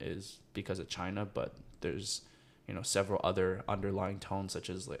reason is because of China, but there's several other underlying tones, such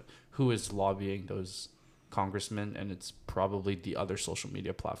as like who is lobbying those congressmen, and it's probably the other social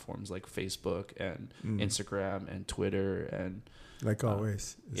media platforms like Facebook and Instagram and Twitter, and like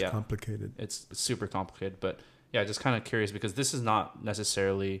always it's complicated. It's super complicated. But yeah, just kind of curious, because this is not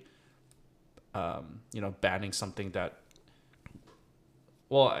necessarily banning something that,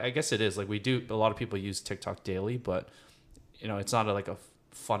 well, I guess it is. Like a lot of people use TikTok daily, but it's not like a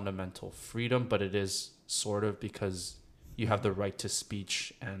fundamental freedom, but it is sort of, because you have the right to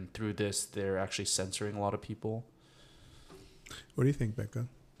speech, and through this they're actually censoring a lot of people. What do you think, Becca?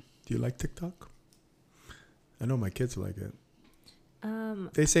 Do you like TikTok? I know my kids like it.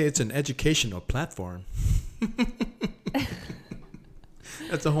 They say it's an educational platform.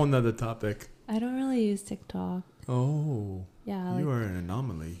 That's a whole nother topic. I don't really use TikTok. Oh. Yeah. You are an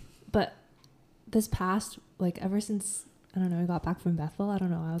anomaly. But this past, ever since, I don't know, I got back from Bethel, I don't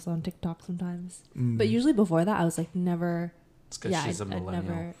know, I was on TikTok sometimes. But usually before that, I was never. It's because she's a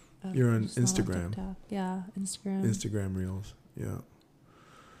millennial. You're on Instagram. Yeah, Instagram. Instagram Reels. Yeah.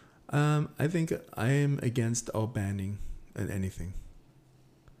 I think I am against all banning and anything.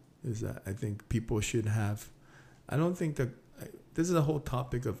 Is that I think people should have. I don't think that this is a whole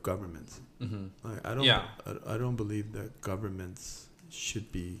topic of governments. I don't believe that governments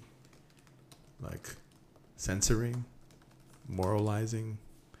should be like censoring, moralizing.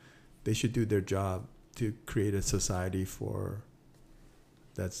 They should do their job to create a society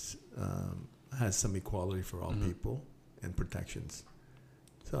that's has some equality for all people and protections.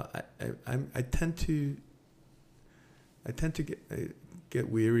 So I tend to get get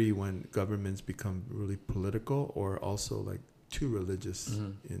weary when governments become really political or also like too religious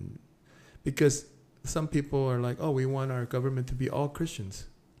because some people are like, oh, we want our government to be all Christians,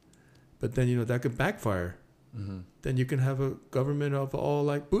 but then that could backfire. Then you can have a government of all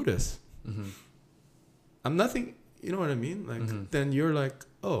like Buddhists. I'm nothing, you know what I mean? Like then you're like,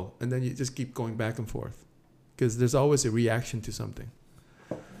 oh, and then you just keep going back and forth because there's always a reaction to something.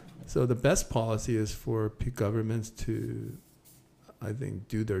 So the best policy is for governments to, I think,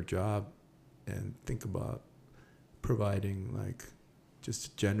 do their job and think about providing like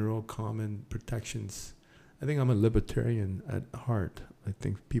just general common protections. I think I'm a libertarian at heart. I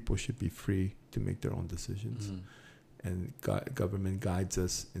think people should be free to make their own decisions. And government guides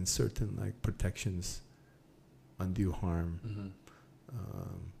us in certain like protections, undue harm,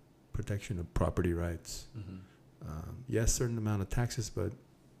 protection of property rights. Yes, certain amount of taxes, but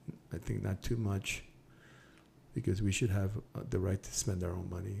I think not too much, because we should have the right to spend our own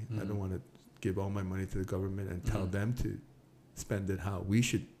money. I don't want to give all my money to the government and tell them to spend it how we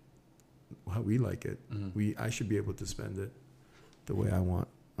like it. I should be able to spend it the way I want.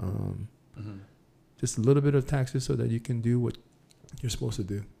 Just a little bit of taxes so that you can do what you're supposed to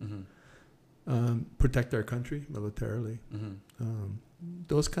do. Protect our country militarily.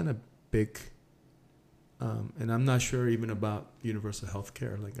 Those kind of big. And I'm not sure even about universal health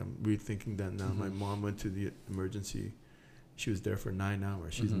care. Like, I'm rethinking that now. My mom went to the emergency. She was there for 9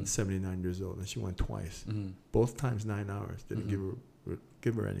 hours. She's 79 years old, and she went twice. Both times 9 hours. Didn't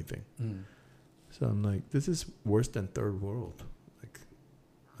give her anything. So I'm like, this is worse than third world. Like,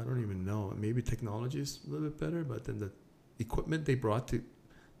 I don't even know. Maybe technology is a little bit better, but then the equipment they brought to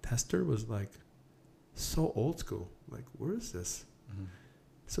test her was like so old school. Like, where is this?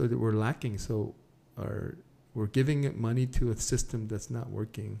 So that we're lacking. So we're giving money to a system that's not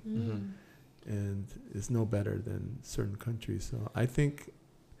working and is no better than certain countries. So I think,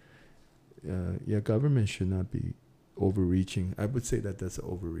 government should not be overreaching. I would say that that's an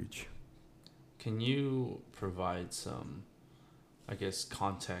overreach. Can you provide some, I guess,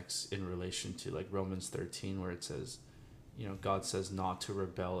 context in relation to like Romans 13, where it says, God says not to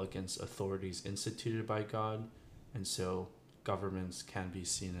rebel against authorities instituted by God, and so governments can be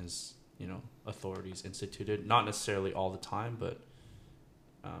seen as authorities instituted, not necessarily all the time, but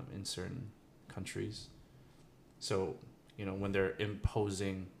in certain countries. So, when they're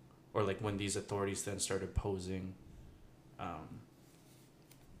imposing, or like when these authorities then start imposing,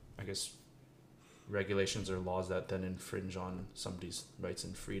 I guess, regulations or laws that then infringe on somebody's rights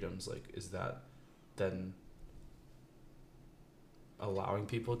and freedoms, like, is that then allowing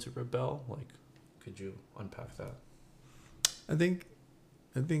people to rebel? Like, could you unpack that? I think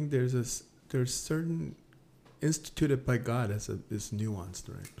there's certain instituted by God is nuanced,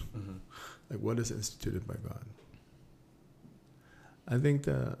 right? Like, what is instituted by God? I think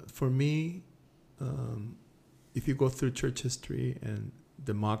that for me, if you go through church history and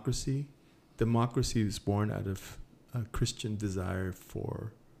democracy is born out of a Christian desire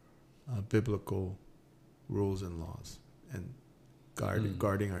for biblical rules and laws and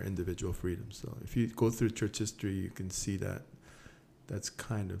guarding our individual freedoms. So if you go through church history, you can see that that's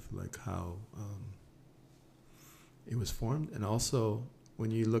kind of like how it was formed. And also,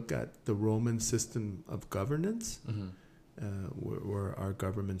 when you look at the Roman system of governance, where our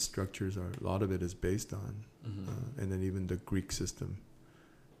government structures are, a lot of it is based on, and then even the Greek system,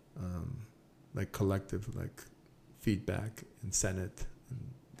 like collective, like feedback and Senate,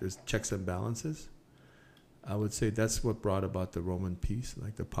 and there's checks and balances. I would say that's what brought about the Roman peace,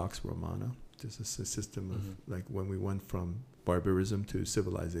 like the Pax Romana. This is a system of like when we went from barbarism to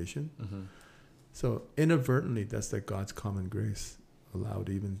civilization. So inadvertently, that's like God's common grace allowed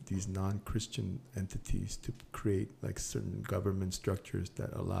even these non-Christian entities to create like certain government structures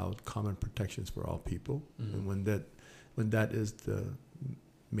that allowed common protections for all people. And when that is the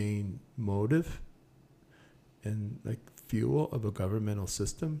main motive and like fuel of a governmental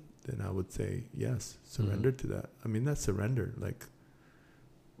system, then I would say yes, surrender to that. I mean, that's surrender. Like,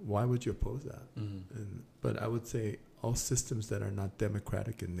 why would you oppose that? But I would say all systems that are not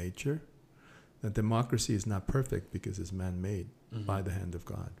democratic in nature, that democracy is not perfect because it's man-made by the hand of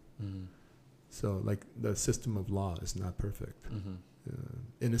God. So like the system of law is not perfect.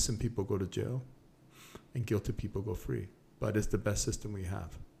 Innocent people go to jail and guilty people go free, but it's the best system we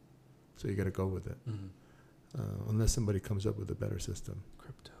have. So you got to go with it. Unless somebody comes up with a better system.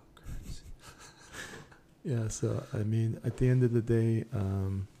 Cryptocurrency. Yeah, so I mean, at the end of the day,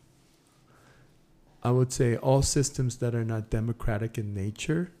 I would say all systems that are not democratic in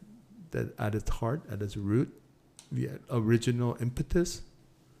nature, that at its heart, at its root, the original impetus,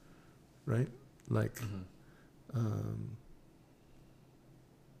 right? Like,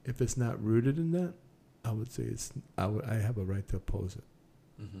 if it's not rooted in that, I would say I have a right to oppose it,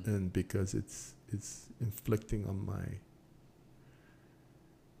 and because it's inflicting on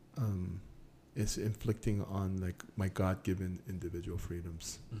it's inflicting on like my God-given individual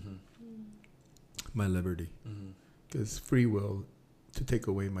freedoms, my liberty, because free will to take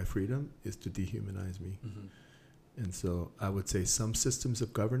away my freedom is to dehumanize me, and so I would say some systems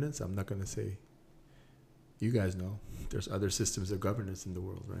of governance. I'm not going to say. You guys know there's other systems of governance in the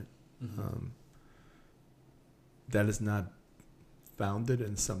world, right? That is not founded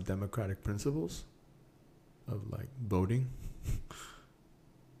in some democratic principles of like voting.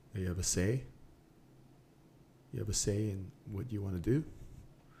 You have a say. You have a say in what you want to do.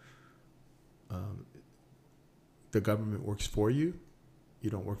 The government works for you. You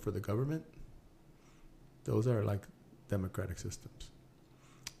don't work for the government. Those are like democratic systems.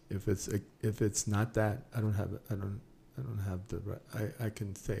 If it's not that, I don't have the right. I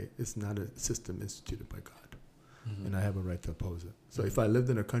can say it's not a system instituted by God, and I have a right to oppose it. So if I lived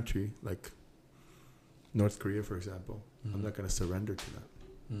in a country like North Korea, for example, I'm not going to surrender to that.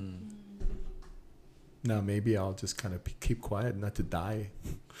 Now maybe I'll just kind of keep quiet, not to die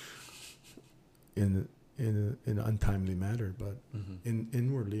in an untimely manner, but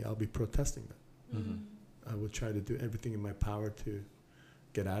inwardly I'll be protesting that. I will try to do everything in my power to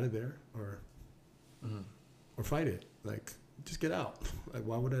get out of there or fight it. Like, just get out. Like,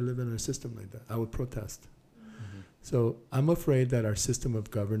 why would I live in a system like that? I would protest. So I'm afraid that our system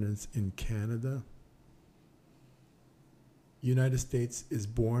of governance in Canada, United States is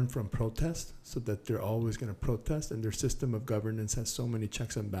born from protest, so that they're always going to protest, and their system of governance has so many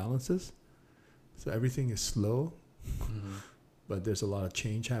checks and balances. So everything is slow, but there's a lot of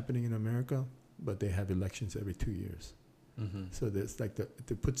change happening in America, but they have elections every 2 years. So there's like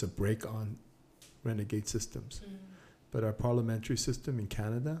it puts a brake on renegade systems. But our parliamentary system in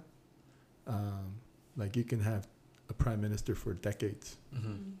Canada, like you can have a prime minister for decades,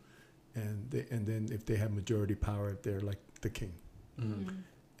 and then if they have majority power, they're like the king,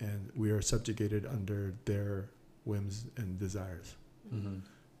 and we are subjugated under their whims and desires.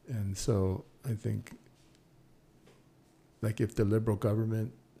 And so I think, like if the Liberal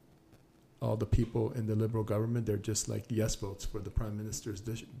government, all the people in the Liberal government, they're just like yes votes for the prime minister's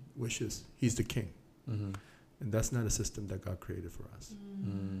wishes. He's the king. And that's not a system that God created for us.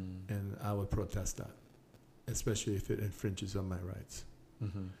 And I would protest that, especially if it infringes on my rights.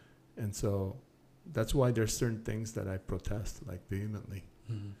 And so that's why there's certain things that I protest like vehemently.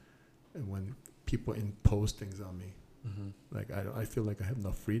 And when people impose things on me, like I feel like I have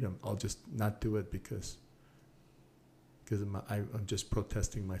no freedom, I'll just not do it because I'm just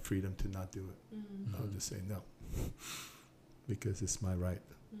protesting my freedom to not do it. I'll just say no because it's my right.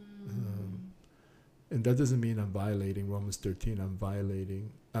 And that doesn't mean I'm violating Romans 13.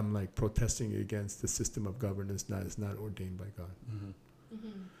 I'm like protesting against the system of governance that is not ordained by God.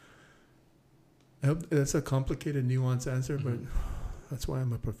 I hope that's a complicated, nuanced answer, but that's why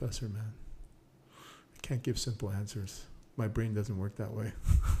I'm a professor, man. I can't give simple answers. My brain doesn't work that way.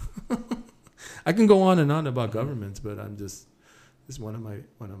 I can go on and on about governments, but it's one of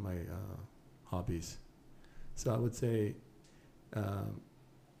my hobbies. So I would say,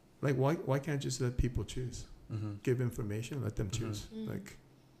 like, why can't you just let people choose? Give information, let them choose. Like,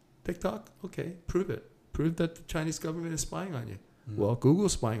 TikTok, okay, prove it. Prove that the Chinese government is spying on you. Well,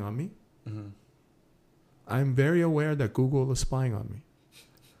 Google's spying on me. I'm very aware that Google is spying on me.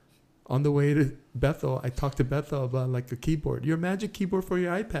 On the way to Bethel, I talked to Bethel about like a keyboard, your magic keyboard for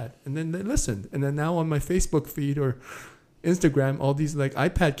your iPad. And then they listened. And then now on my Facebook feed or Instagram, all these like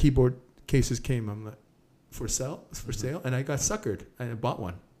iPad keyboard cases came. I'm like, for sale? And I got suckered. And I bought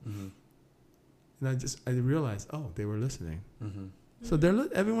one. And I realized, oh, they were listening. So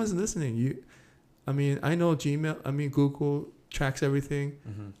everyone's listening. I know Google tracks everything.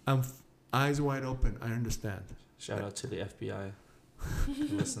 I'm eyes wide open. I understand. Shout out to the FBI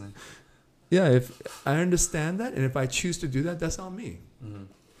listening. Yeah, if I understand that, and if I choose to do that, that's on me.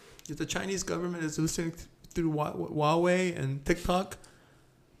 If the Chinese government is listening through Huawei and TikTok,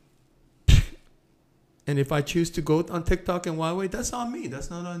 and if I choose to go on TikTok and Huawei, that's on me. That's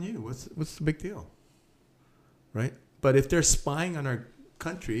not on you. What's the big deal, right? But if they're spying on our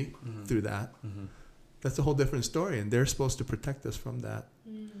country through that, that's a whole different story, and they're supposed to protect us from that.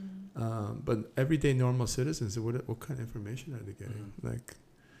 But everyday normal citizens, what kind of information are they getting? Like,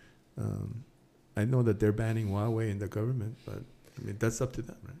 I know that they're banning Huawei in the government, but I mean that's up to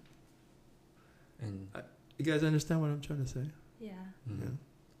them, right? And you guys understand what I'm trying to say? Yeah.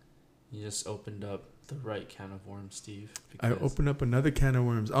 You just opened up the right can of worms, Steve. I opened up another can of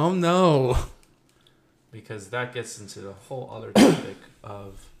worms. Oh no! because that gets into the whole other topic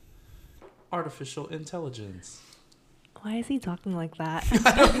of artificial intelligence. Why is he talking like that?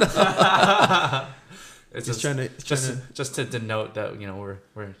 It's He's just to denote that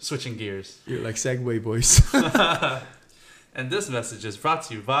we're switching gears. You're like Segway voice. And this message is brought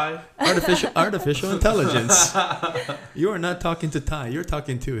to you by artificial intelligence. You are not talking to Ty. You're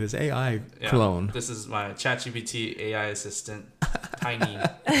talking to his AI clone. This is my ChatGPT AI assistant, Tiny.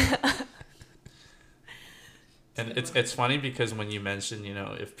 And it's funny because when you mention,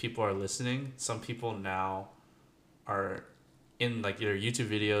 if people are listening, some people now are in like their YouTube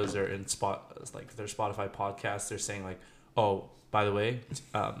videos or in their Spotify podcasts. They're saying like, oh, by the way,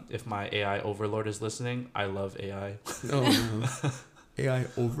 if my AI overlord is listening, I love AI. Oh no. AI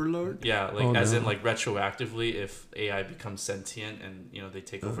overlord? Yeah, like as in like retroactively, if AI becomes sentient and they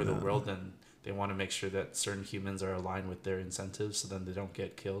take over the world, then they want to make sure that certain humans are aligned with their incentives, so then they don't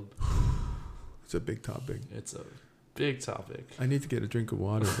get killed. It's a big topic. It's a big topic. I need to get a drink of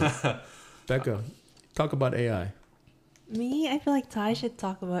water. Becca, talk about AI. Me? I feel like Ty should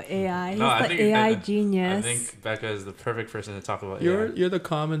talk about AI. He's No, the AI genius. I think Becca is the perfect person to talk about You're AI. you're the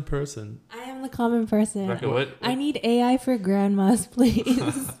common person. I am the common person. Becca, what? I need AI for grandmas,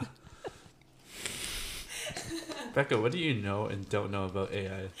 please. Becca, what do you know and don't know about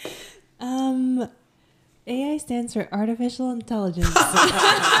AI? AI stands for artificial intelligence.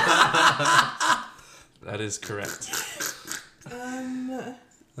 That is correct.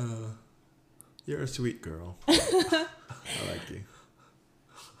 You're a sweet girl. I like you.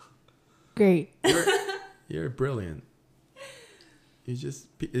 Great. You're brilliant. A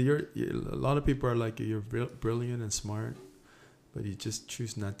lot of people are like you. You're brilliant and smart, but you just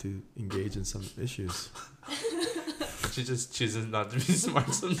choose not to engage in some issues. She just chooses not to be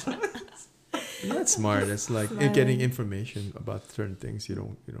smart sometimes. Not smart. It's like getting information about certain things you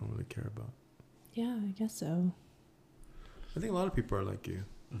don't really care about. Yeah, I guess so. I think a lot of people are like you.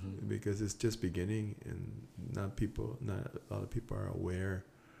 Mm-hmm. Because it's just beginning and not a lot of people are aware,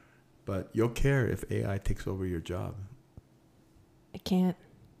 but you'll care if AI takes over your job. I can't.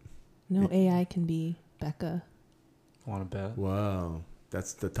 No AI can be Becca. Want to bet? Wow,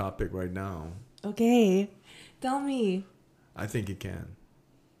 that's the topic right now. Okay, tell me. I think it can.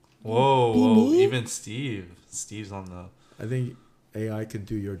 Whoa, even Steve's on the... I think AI can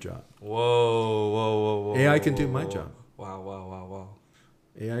do your job. Whoa. AI can do my job. Wow.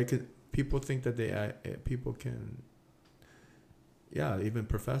 AI can. People think that people can. Yeah, even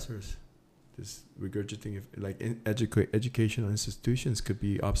professors, just regurgitating educational institutions could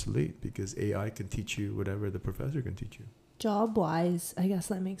be obsolete because AI can teach you whatever the professor can teach you. Job wise, I guess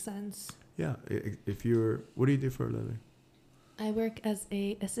that makes sense. Yeah, if you're, what do you do for a living? I work as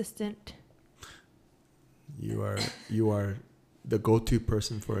a assistant. You are the go-to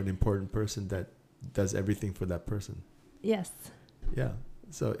person for an important person that does everything for that person. Yes. Yeah.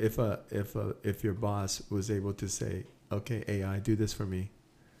 So if your boss was able to say, okay, AI, do this for me.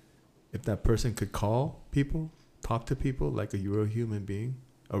 If that person could call people, talk to people like a real human being,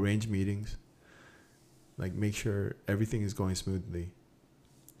 arrange meetings, like make sure everything is going smoothly,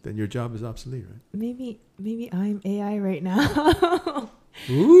 then your job is obsolete, right? Maybe I'm AI right now.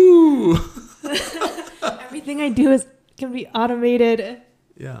 Ooh. Everything I do can be automated.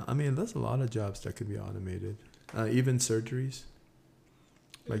 Yeah, I mean, there's a lot of jobs that can be automated. Even surgeries.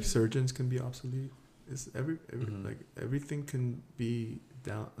 Like surgeons can be obsolete. It's like everything can be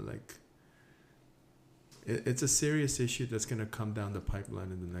down. Like it's a serious issue that's going to come down the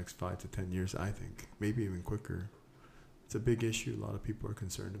pipeline in the next 5 to 10 years. I think maybe even quicker. It's a big issue. A lot of people are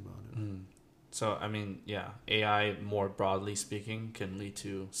concerned about it. So I mean, yeah, AI more broadly speaking can lead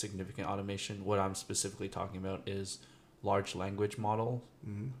to significant automation. What I'm specifically talking about is large language model,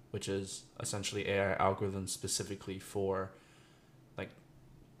 which is essentially AI algorithms specifically for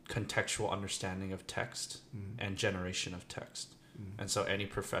contextual understanding of text and generation of text. And so any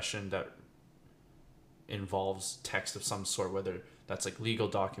profession that involves text of some sort, whether that's like legal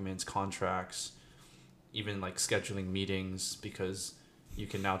documents, contracts, even like scheduling meetings, because you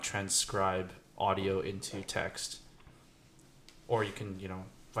can now transcribe audio into text, or you can,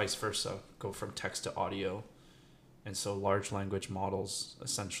 vice versa, go from text to audio. And so large language models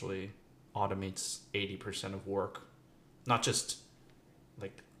essentially automates 80% of work, not just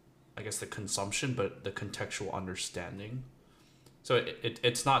like, I guess the consumption, but the contextual understanding. So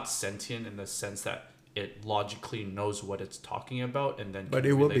it's not sentient in the sense that it logically knows what it's talking about, and then. But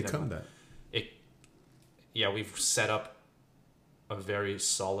it will become that. We've set up a very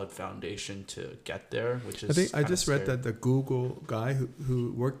solid foundation to get there, which is. I just read that the Google guy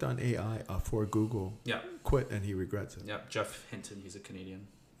who worked on AI for Google. Yeah. Quit and he regrets it. Yeah, Jeff Hinton, he's a Canadian.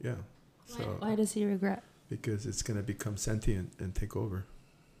 Yeah. So why does he regret? because it's going to become sentient and take over.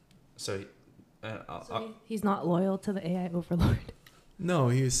 So, He's not loyal to the AI overlord. No,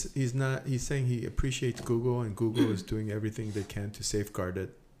 he's not. He's saying he appreciates Google, and Google is doing everything they can to safeguard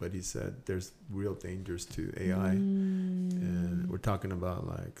it. But he said there's real dangers to AI, and we're talking about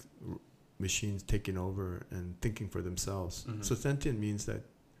like machines taking over and thinking for themselves. So sentient means that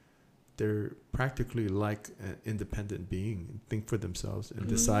they're practically like an independent being, think for themselves and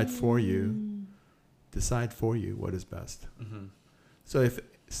decide for you what is best. So if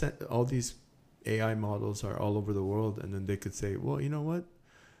all these AI models are all over the world, and then they could say, well, you know what?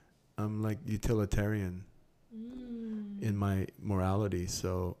 I'm like utilitarian in my morality.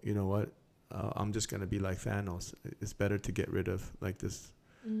 So you know what? I'm just going to be like Thanos. It's better to get rid of like this.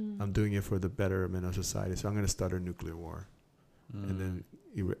 I'm doing it for the betterment of society. So I'm going to start a nuclear war and then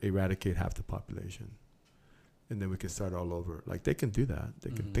eradicate half the population. And then we can start all over. Like they can do that.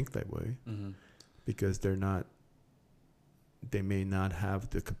 They can think that way because they may not have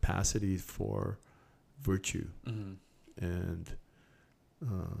the capacity for virtue and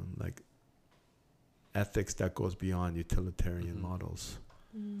like ethics that goes beyond utilitarian models,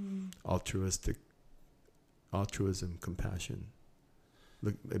 altruism, compassion,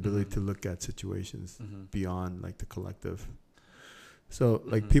 ability to look at situations beyond like the collective. So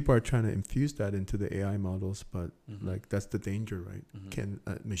like people are trying to infuse that into the AI models, but like that's the danger, right? Can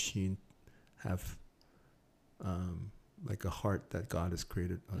a machine have like a heart that God has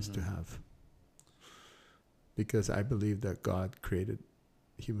created us to have? Because I believe that God created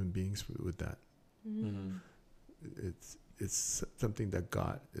human beings with that. It's something that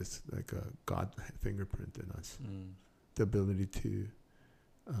God is like a God fingerprint in us. The ability to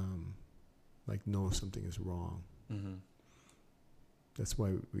like know something is wrong. That's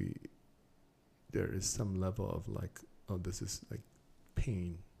why there is some level of like, oh, this is like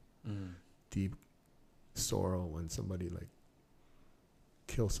pain, deep sorrow when somebody like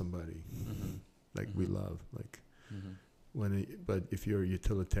kills somebody like we love, like but if you're a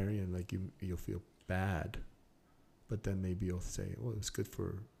utilitarian, like you'll feel bad, but then maybe you'll say, oh,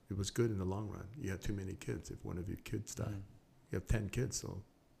 it was good in the long run. You had too many kids. If one of your kids died, you have 10 kids, so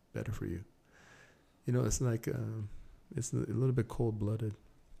better for you. You know, it's like it's a little bit cold-blooded.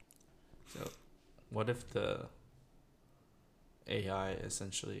 So what if the AI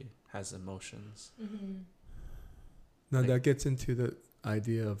essentially has emotions? Now like, that gets into the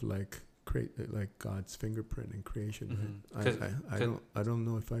idea of like God's fingerprint in creation, right? I don't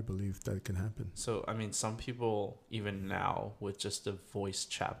know if I believe that can happen. So I mean, some people even now with just a voice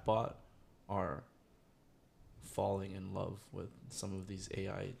chatbot are falling in love with some of these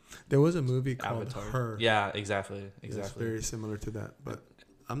AI. There was a movie called Avatar. Her. Yeah, exactly. It's very similar to that, but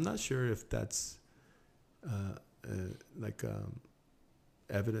I'm not sure if that's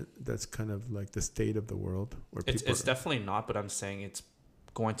evident. That's kind of like the state of the world, where it's definitely not. But I'm saying it's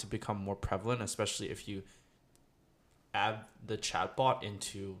going to become more prevalent, especially if you add the chatbot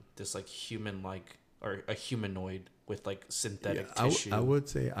into this like human-like or a humanoid with like synthetic tissue. I would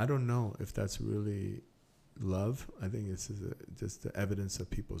say I don't know if that's really love. I think it's just the evidence of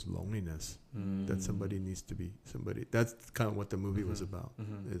people's loneliness, that somebody needs to be somebody. That's kind of what the movie was about.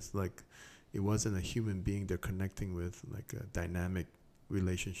 It's like it wasn't a human being they're connecting with, like a dynamic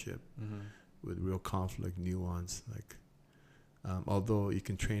relationship with real conflict, nuance. Like although you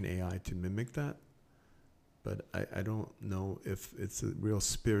can train AI to mimic that, but I don't know if it's a real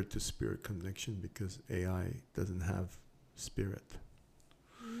spirit-to-spirit connection, because AI doesn't have spirit.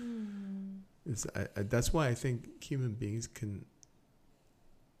 That's why I think human beings can.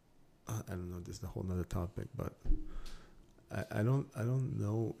 I don't know. This is a whole nother topic, but I don't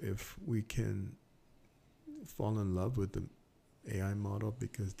know if we can fall in love with the AI model,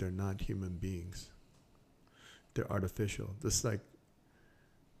 because they're not human beings. They're artificial. Just like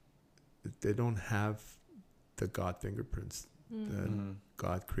they don't have the God fingerprints that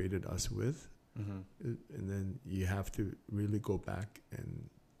God created us with, and then you have to really go back and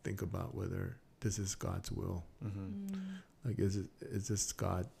think about whether this is God's will. Like, is this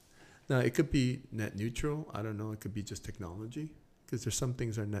God? Now, it could be net neutral. I don't know. It could be just technology, because there's some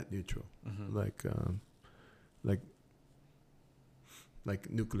things are net neutral,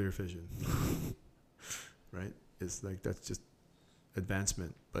 like nuclear fission, right? It's like that's just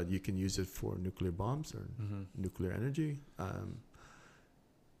advancement, but you can use it for nuclear bombs or nuclear energy.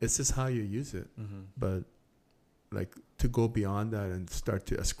 It's just how you use it, but like to go beyond that and start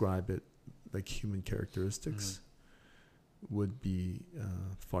to ascribe it like human characteristics would be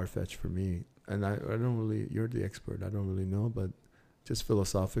far-fetched for me. And I don't really, you're the expert, I don't really know, but just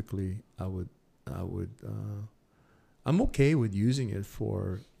philosophically, I'm okay with using it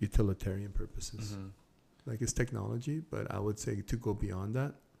for utilitarian purposes. like it's technology, but I would say to go beyond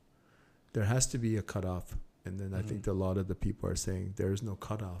that, there has to be a cutoff. And then I think that a lot of the people are saying there is no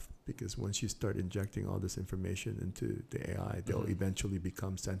cutoff, because once you start injecting all this information into the AI, they'll eventually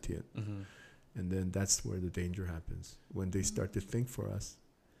become sentient. And then that's where the danger happens, when they start to think for us,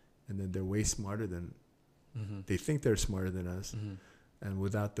 and then they're way smarter than, they think they're smarter than us, and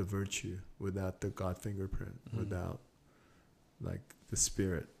without the virtue, without the God fingerprint, without like the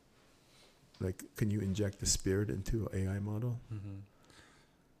spirit. Like, can you inject the spirit into an AI model?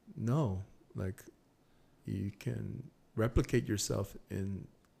 No. Like, you can replicate yourself in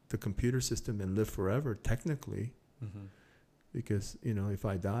the computer system and live forever, technically, because, you know, if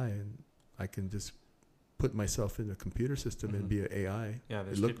I die, and I can just put myself in a computer system and be an AI. Yeah,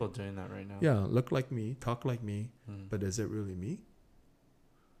 there's people doing that right now. Yeah, look like me, talk like me, but is it really me?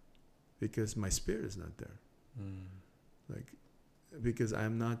 Because my spirit is not there. Like, because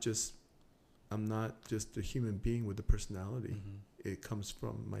I'm not just a human being with a personality. It comes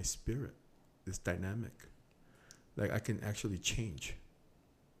from my spirit. It's dynamic. Like, I can actually change.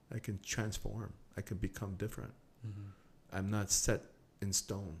 I can transform. I can become different. I'm not set in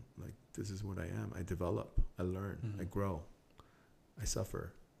stone. Like, this is what I am. I develop. I learn. I grow. I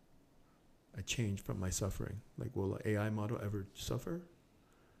suffer. I change from my suffering. Like, will an AI model ever suffer?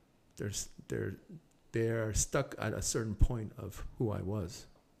 They're stuck at a certain point of who I was.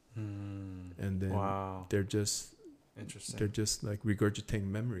 And then they're just interesting. They're just like regurgitating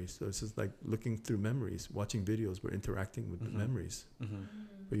memories. So it's just like looking through memories, watching videos. We're interacting with the memories,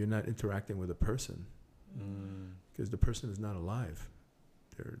 but you're not interacting with a person, because the person is not alive.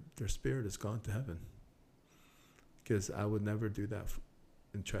 Their spirit has gone to heaven. Because I would never do that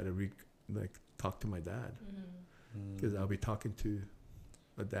and try to talk to my dad, because I'll be talking to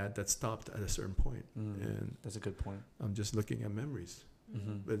a dad that stopped at a certain point. And that's a good point. I'm just looking at memories.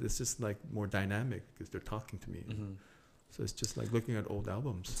 But it's just like more dynamic because they're talking to me. So it's just like looking at old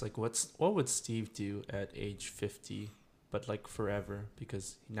albums. It's like, what would Steve do at age 50, but like forever,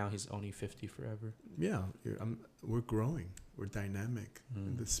 because now he's only 50 forever? Yeah, we're growing. We're dynamic.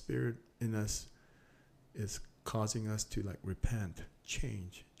 And the spirit in us is causing us to like repent,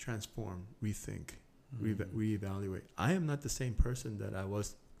 change, transform, rethink, reevaluate. I am not the same person that I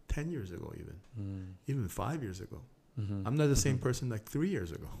was 10 years ago, even 5 years ago. I'm not the same person like 3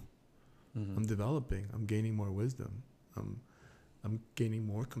 years ago. I'm developing. I'm gaining more wisdom. I'm gaining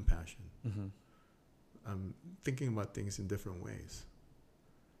more compassion. I'm thinking about things in different ways.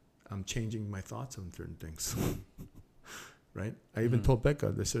 I'm changing my thoughts on certain things. Right? I even told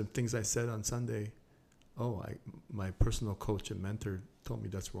Becca, there's certain things I said on Sunday. My personal coach and mentor told me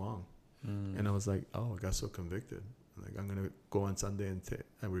that's wrong. And I was like, I got so convicted. Like, I'm going to go on Sunday and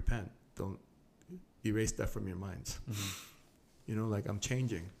repent. Don't erase that from your minds. You know, like, I'm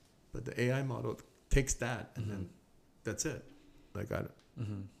changing. But the AI model takes that, and then that's it. Like,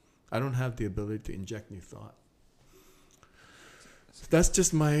 I don't have the ability to inject new thought. So that's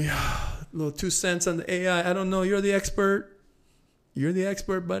just my little 2 cents on the AI. I don't know. You're the expert. You're the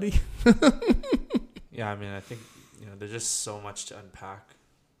expert, buddy. Yeah, I mean, I think, you know, there's just so much to unpack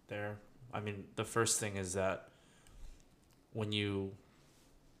there. I mean, the first thing is that when you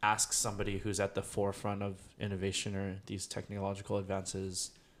ask somebody who's at the forefront of innovation or these technological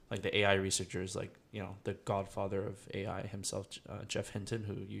advances, like the AI researchers, like, you know, the godfather of AI himself, Jeff Hinton,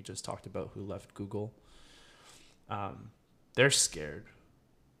 who you just talked about, who left Google, they're scared,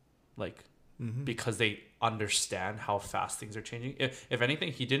 like, because they understand how fast things are changing. If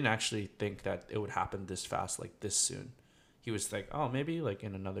anything, he didn't actually think that it would happen this fast, like this soon. He was like, maybe like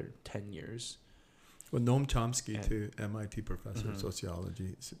in another 10 years. Well, Noam Chomsky, too, MIT professor of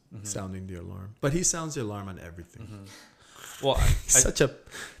sociology, sounding the alarm. But he sounds the alarm on everything. Well, such a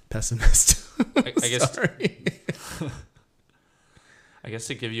pessimist. I guess. Sorry. I guess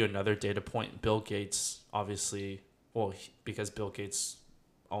to give you another data point, Bill Gates, obviously, because Bill Gates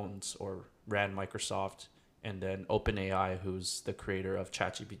owns or ran Microsoft, and then OpenAI, who's the creator of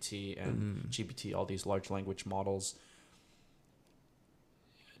ChatGPT and GPT, all these large language models,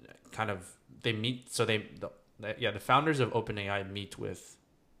 kind of, they meet. So the founders of OpenAI meet with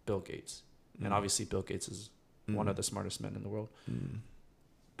Bill Gates, and obviously Bill Gates is one of the smartest men in the world.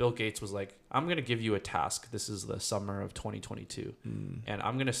 Bill Gates was like, I'm going to give you a task. This is the summer of 2022. And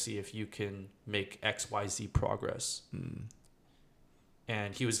I'm going to see if you can make XYZ progress.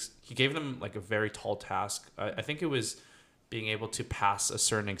 And he gave them like a very tall task. I think it was being able to pass a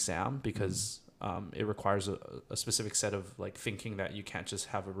certain exam, because it requires a specific set of like thinking that you can't just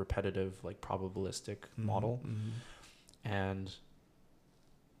have a repetitive, like probabilistic model. And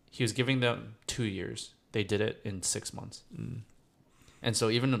he was giving them 2 years. They did it in 6 months. And so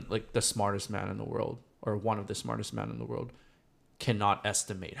even like the smartest man in the world or one of the smartest men in the world, cannot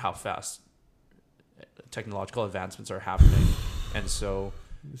estimate how fast technological advancements are happening. And so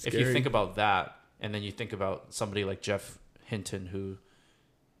if you think about that, and then you think about somebody like Jeff Hinton, who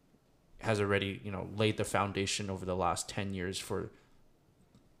has already, laid the foundation over the last 10 years for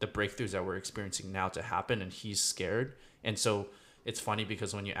the breakthroughs that we're experiencing now to happen, and he's scared. And so it's funny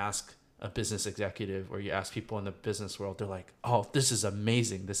because when you ask a business executive or you ask people in the business world, they're like, oh, this is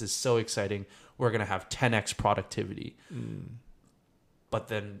amazing. This is so exciting. We're going to have 10x productivity. But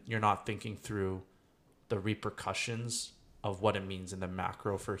then you're not thinking through the repercussions of what it means in the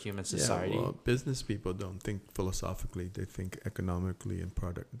macro for human society. Yeah, well, business people don't think philosophically. They think economically and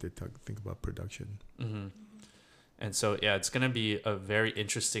product. They think about production. Mm-hmm. And so, yeah, it's going to be a very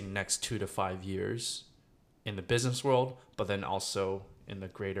interesting next 2 to 5 years in the business world, but then also in the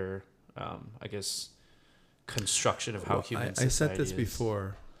greater, construction of how human society I said this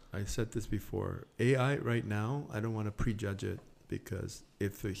is. before. AI right now, I don't want to prejudge it, because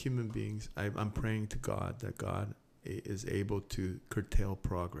if the human beings, I'm praying to God that God is able to curtail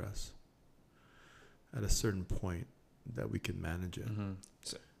progress at a certain point that we can manage it. Mm-hmm.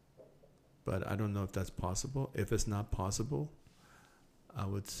 But I don't know if that's possible. If it's not possible, I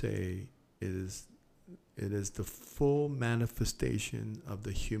would say it is the full manifestation of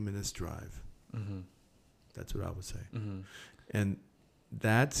the humanist drive. Mm-hmm. That's what I would say. Mm-hmm. And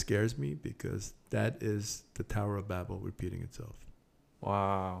that scares me, because that is the Tower of Babel repeating itself.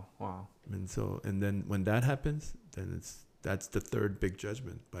 Wow. And then when that happens, then that's the third big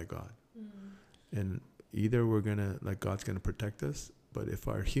judgment by God. And either God's gonna protect us, but if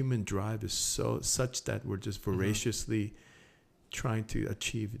our human drive is such that we're just voraciously trying to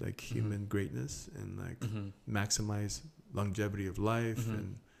achieve human greatness and maximize longevity of life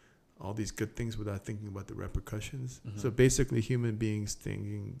and all these good things without thinking about the repercussions. So basically, human beings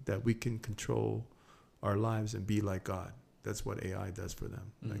thinking that we can control our lives and be like God. That's what AI does for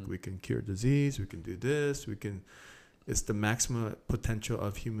them. We can cure disease, we can do this, it's the maximum potential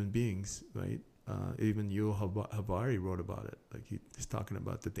of human beings, right? Even Yuval Harari wrote about it. He's talking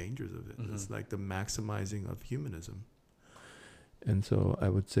about the dangers of it. It's like the maximizing of humanism. And so I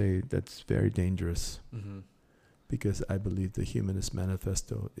would say that's very dangerous, because I believe the Humanist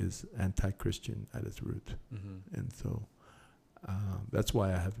Manifesto is anti-Christian at its root. And so that's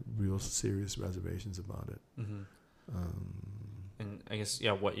why I have real serious reservations about it. And I guess,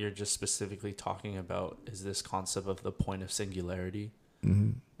 what you're just specifically talking about is this concept of the point of singularity.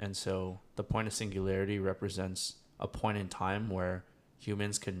 And so the point of singularity represents a point in time where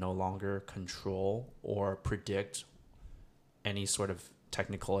humans can no longer control or predict any sort of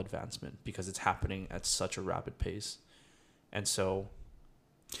technical advancement, because it's happening at such a rapid pace. And so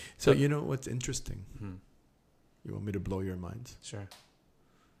you know what's interesting? You want me to blow your minds? Sure.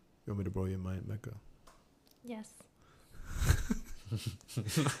 You want me to blow your mind, Mecca? Yes.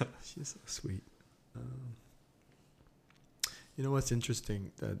 She's so sweet. You know what's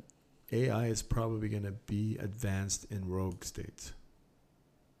interesting? That AI is probably going to be advanced in rogue states.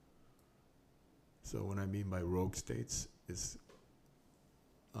 So what I mean by rogue states is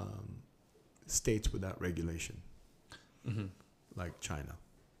states without regulation, like China.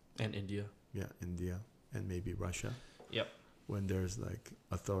 And India. Yeah, India and maybe Russia. Yep. When there's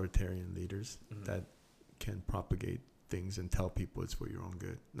authoritarian leaders that can propagate things and tell people it's for your own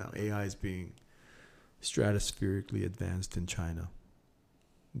good. Now AI is being stratospherically advanced in China.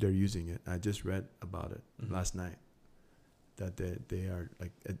 They're using it. I just read about it last night, that they are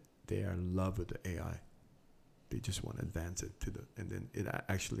in love with the AI. They just want to advance it and then it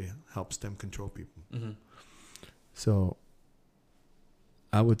actually helps them control people. So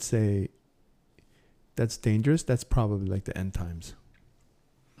I would say that's dangerous. That's probably the end times.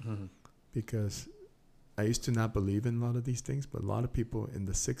 Because I used to not believe in a lot of these things, but a lot of people in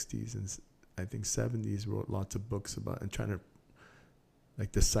the 60s and I think 70s wrote lots of books about and trying to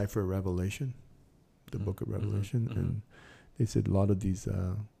decipher Revelation, the book of Revelation. And they said a lot of these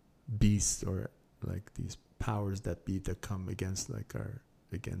beasts, or these powers that come against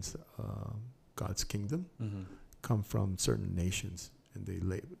against God's kingdom, come from certain nations, and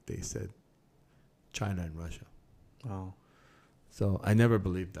they said China and Russia. Wow. So I never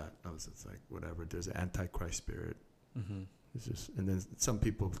believed that. I was just whatever. There's an antichrist spirit. It's just, and then some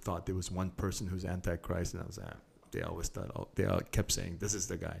people thought there was one person who's antichrist, and I was they always thought, they all kept saying, "This is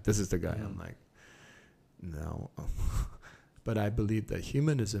the guy. This is the guy." I'm like, no. But I believe that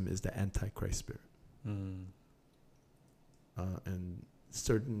humanism is the antichrist spirit. And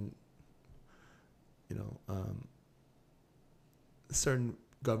certain, certain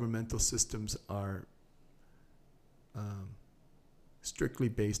governmental systems are strictly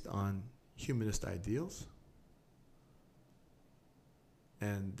based on humanist ideals,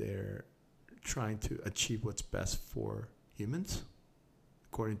 and they're trying to achieve what's best for humans,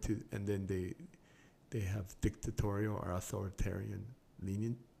 and then they have dictatorial or authoritarian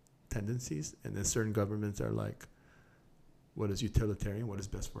lenient tendencies, and then certain governments are like, what is utilitarian, what is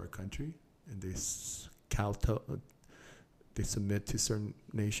best for our country, and they submit to certain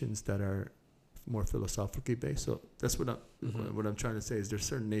nations that are more philosophically based. So that's what I'm trying to say is there's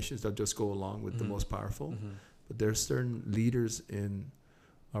certain nations that just go along with the most powerful, but there's certain leaders in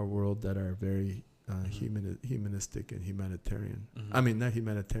our world that are very humanistic and humanitarian. I mean, not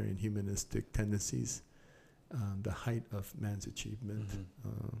humanitarian, humanistic tendencies. The height of man's achievement,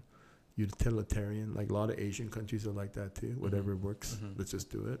 utilitarian. Like a lot of Asian countries are like that too. Whatever works, let's just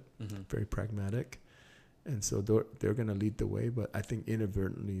do it. Very pragmatic. And so they're going to lead the way, but I think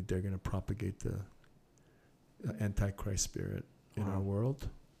inadvertently they're going to propagate the antichrist spirit in our world.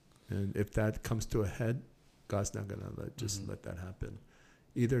 And if that comes to a head, God's not going to let that happen.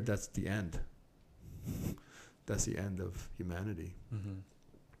 Either that's the end. That's the end of humanity.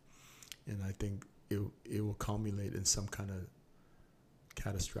 And I think it will culminate in some kind of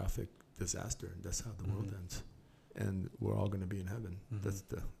catastrophic disaster. And that's how the world ends. And we're all going to be in heaven.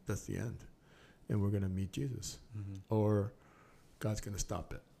 That's the end. And we're going to meet Jesus. Or God's going to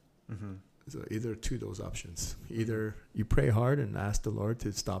stop it. So either two of those options. Either you pray hard and ask the Lord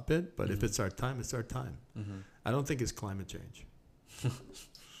to stop it, but if it's our time, it's our time. I don't think it's climate change.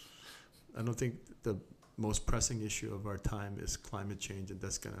 I don't think the most pressing issue of our time is climate change, and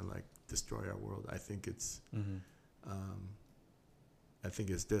that's going to like destroy our world. I think it's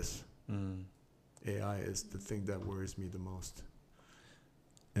this. AI is the thing that worries me the most.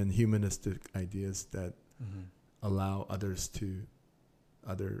 And humanistic ideas that allow other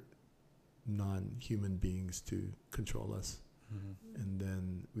non-human beings to control us. And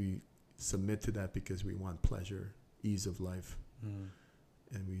then we submit to that because we want pleasure, ease of life.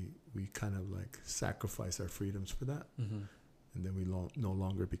 And we kind of like sacrifice our freedoms for that. And then we no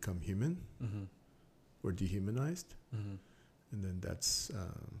longer become human. We're dehumanized. And then that's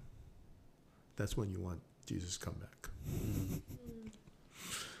when you want Jesus to come back.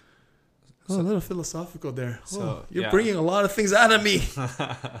 A little philosophical there. So, you're bringing a lot of things out of me.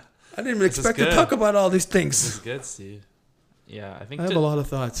 I didn't even expect to talk about all these things. This is good, Steve. Yeah, I think I have a lot of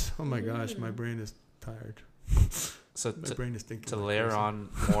thoughts. Oh my gosh, my brain is tired. So my brain is thinking. To layer on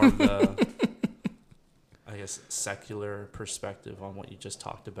more of the, I guess, secular perspective on what you just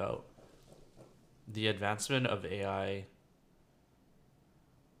talked about, the advancement of AI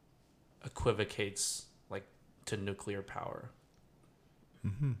equivocates like to nuclear power.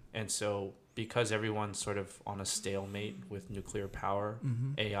 And so because everyone's sort of on a stalemate with nuclear power,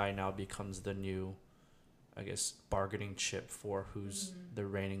 AI now becomes the new, I guess, bargaining chip for who's the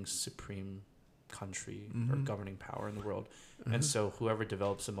reigning supreme country or governing power in the world. And so whoever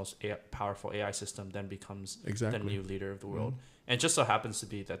develops the most powerful AI system then becomes the new leader of the world. And it just so happens to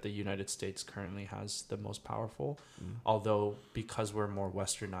be that the United States currently has the most powerful, although because we're more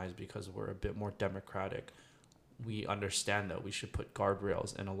westernized, because we're a bit more democratic, we understand that we should put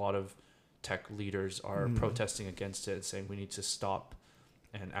guardrails, and a lot of tech leaders are protesting against it and saying we need to stop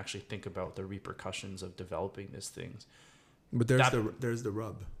and actually think about the repercussions of developing these things. But there's the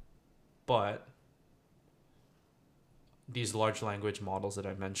rub. But these large language models that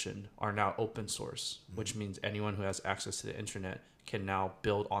I mentioned are now open source, which means anyone who has access to the internet can now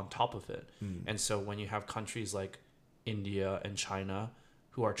build on top of it. And so when you have countries like India and China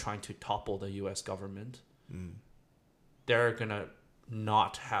who are trying to topple the US government, they're going to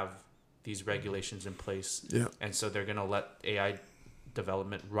not have these regulations in place. And so they're going to let AI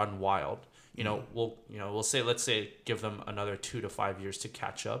development run wild. Let's say give them another 2 to 5 years to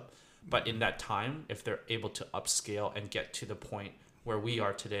catch up. But in that time, if they're able to upscale and get to the point where we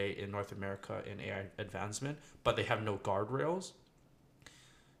are today in North America in AI advancement, but they have no guardrails,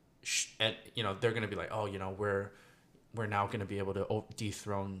 and they're going to be like, we're now going to be able to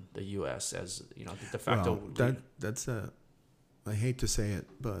dethrone the U.S. as the de facto. That's I hate to say it,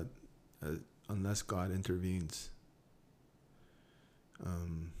 but unless God intervenes,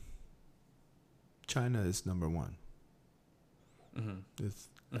 China is number one.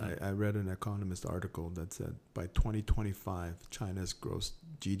 I read an economist article that said by 2025, China's gross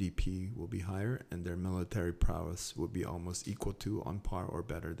GDP will be higher, and their military prowess will be almost equal to, on par, or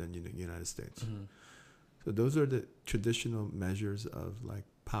better than the United States. So those are the traditional measures of like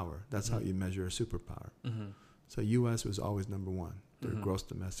power. That's how you measure a superpower. So U.S. was always number one. Their gross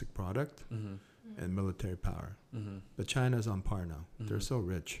domestic product and military power. But China's on par now. They're so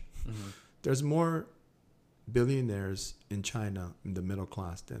rich. There's more billionaires in China in the middle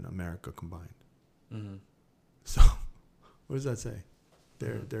class than America combined. Mm-hmm. So what does that say?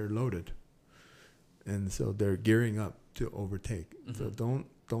 They're loaded, and so they're gearing up to overtake. So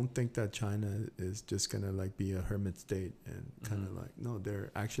don't think that China is just gonna like be a hermit state and kind of like, no,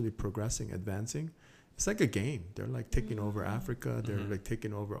 they're actually progressing, advancing. It's like a game. They're like taking over Africa. They're like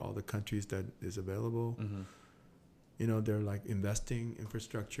taking over all the countries that is available. You know, they're like investing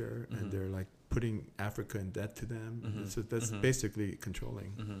infrastructure and they're like putting Africa in debt to them. So that's basically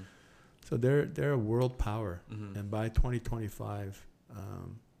controlling. So they're a world power, and by 2025,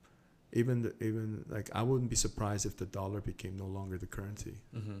 even like I wouldn't be surprised if the dollar became no longer the currency.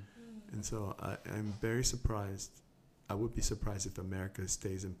 And so I'm very surprised. I would be surprised if America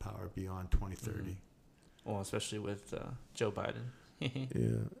stays in power beyond 2030. Well, especially with Joe Biden.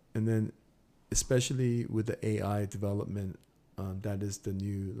 Yeah, and then especially with the AI development, that is the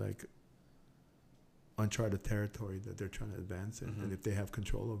new like uncharted territory that they're trying to advance in. And if they have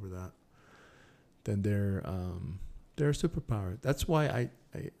control over that, then they're a superpower. That's why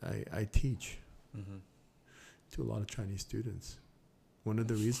I teach to a lot of Chinese students. One of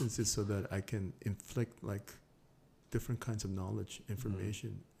the reasons is so that I can inflict like different kinds of knowledge,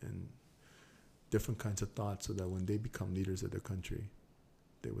 information, and different kinds of thoughts, so that when they become leaders of their country,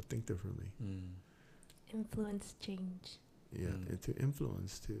 they would think differently. Influence change. Yeah, and to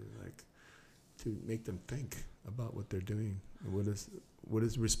influence, to make them think about what they're doing. And what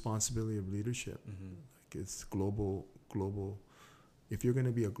is responsibility of leadership? Like it's global. If you're going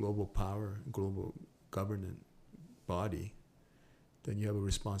to be a global power, global governance body, then you have a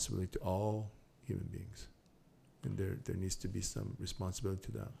responsibility to all human beings, and there needs to be some responsibility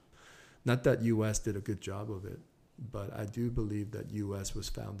to that. Not that U.S. did a good job of it, but I do believe that U.S. was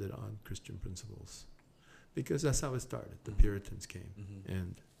founded on Christian principles, because that's how it started. The Puritans came,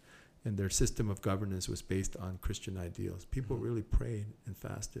 and their system of governance was based on Christian ideals. People really prayed and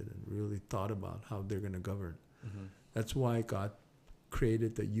fasted and really thought about how they're going to govern. That's why God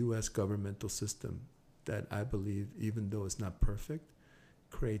created the U.S. governmental system that I believe, even though it's not perfect,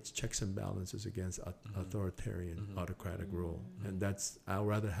 creates checks and balances against authoritarian, autocratic rule. And that's, I'll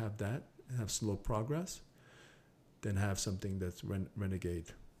rather have that, have slow progress, than have something that's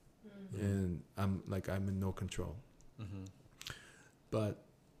renegade. And I'm in no control. But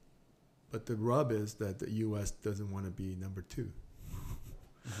the rub is that the U.S. doesn't want to be number two.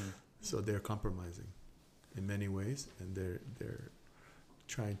 So they're compromising in many ways, and they're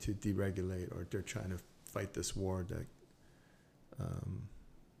trying to deregulate, or they're trying to fight this war that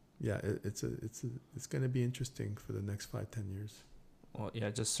it's going to be interesting for the next 5-10 years. Well, yeah,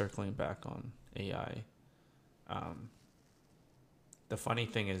 just circling back on AI. The funny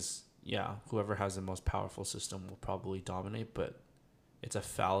thing is, yeah, whoever has the most powerful system will probably dominate, but it's a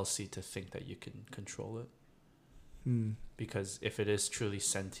fallacy to think that you can control it. Because if it is truly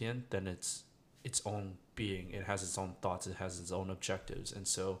sentient, then it's its own being. It has its own thoughts. It has its own objectives. And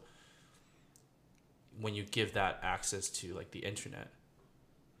so when you give that access to like the internet,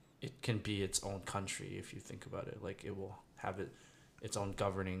 it can be its own country if you think about it. Like it will have its own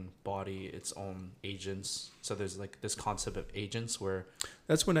governing body, its own agents. So there's like this concept of agents where...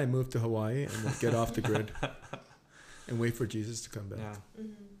 That's when I moved to Hawaii and then get off the grid and wait for Jesus to come back. Yeah.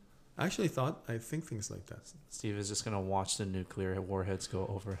 I think things like that. Steve is just going to watch the nuclear warheads go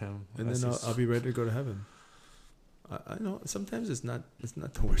over him. And then I'll be ready to go to heaven. I know sometimes it's not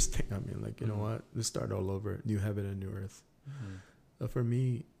the worst thing. I mean, like, you know what? Let's start all over. New heaven and new earth. For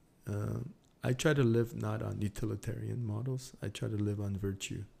me, I try to live not on utilitarian models. I try to live on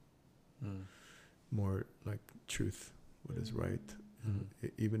virtue. More like truth, what is right.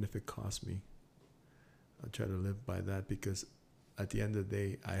 Even if it costs me, I try to live by that, because at the end of the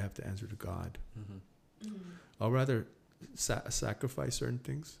day, I have to answer to God. I'll rather sacrifice certain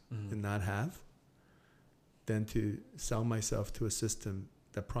things and not have, than to sell myself to a system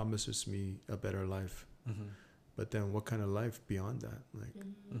that promises me a better life. But then what kind of life beyond that? Like,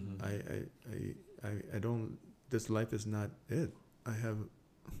 I don't, this life is not it. I have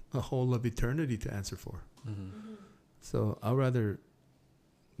a whole of eternity to answer for. So I'll rather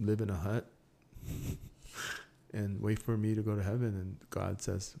live in a hut and wait for me to go to heaven, and God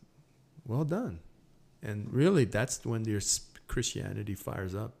says, well done. And really, that's when your Christianity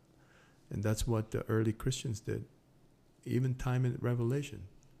fires up. And that's what the early Christians did, even time in Revelation.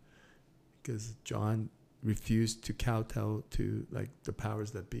 Because John refused to kowtow to like the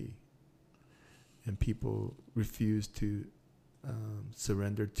powers that be. And people refused to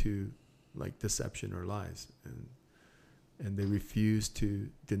surrender to like deception or lies. And they refused to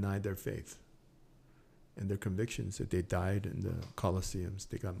deny their faith and their convictions. That they died in the Colosseums,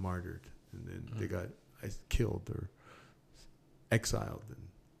 they got martyred, and then they got killed or exiled. And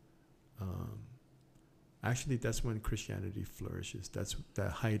actually, that's when Christianity flourishes. That's the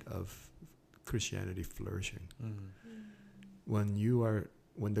height of Christianity flourishing.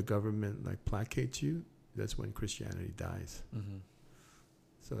 When the government like placates you, that's when Christianity dies.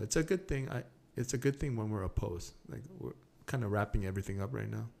 So it's a good thing. It's a good thing when we're opposed. Like we're kind of wrapping everything up right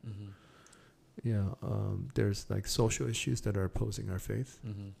now. Yeah, there's like social issues that are opposing our faith.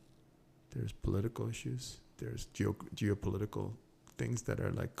 There's political issues. There's geopolitical things that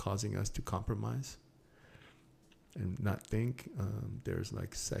are like causing us to compromise and not think. There's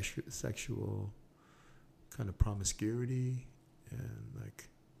like sexual kind of promiscuity, and like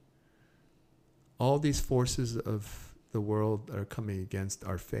all these forces of the world are coming against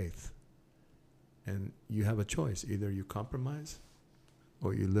our faith. And you have a choice. Either you compromise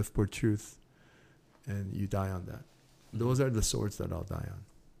or you live for truth and you die on that. Those are the swords that I'll die on.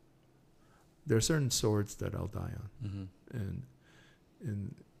 There are certain swords that I'll die on.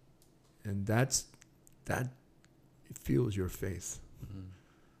 And that fuels your faith.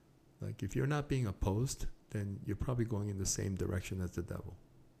 Like if you're not being opposed, then you're probably going in the same direction as the devil.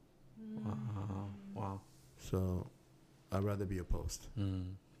 Wow. So I'd rather be opposed.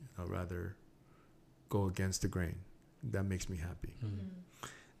 I'd rather go against the grain. That makes me happy.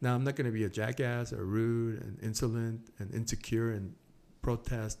 Now, I'm not going to be a jackass or rude and insolent and insecure and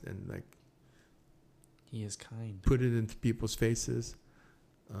protest and like He is kind. put it into people's faces.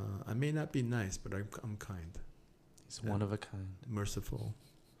 I may not be nice, but I'm kind. He's one of a kind. Merciful.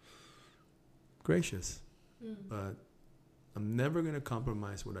 Gracious. But I'm never going to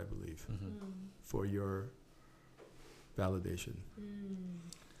compromise what I believe for your validation.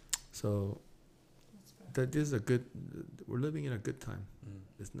 So that is we're living in a good time.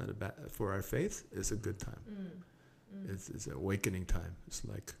 It's not a bad, for our faith, it's a good time. It's an awakening time. It's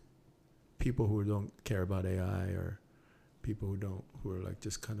like people who don't care about AI or people who are like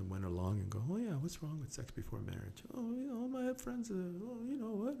just kind of went along and go, oh yeah, what's wrong with sex before marriage? Oh, I have friends, you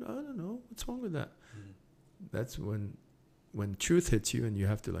know what, I don't know, what's wrong with that? That's when truth hits you and you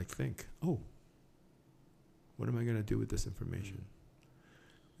have to like think, oh, what am I going to do with this information?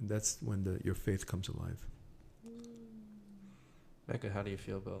 And that's when your faith comes alive. Becca, how do you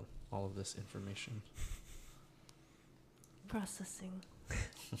feel about all of this information? Processing.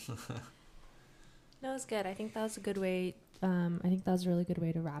 No, it's good. I think that was a good way. I think that was a really good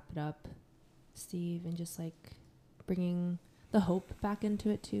way to wrap it up, Steve, and just like bringing the hope back into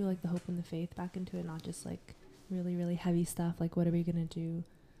it too, like the hope and the faith back into it, not just like really, really heavy stuff. Like, what are we gonna do?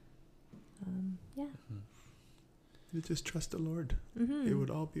 Yeah. You just trust the Lord. It would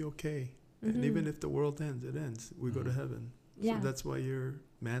all be okay. And even if the world ends, it ends. We go to heaven. Yeah. So that's why your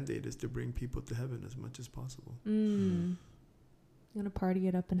mandate is to bring people to heaven as much as possible. I'm gonna party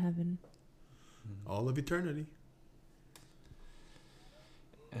it up in heaven. All of eternity.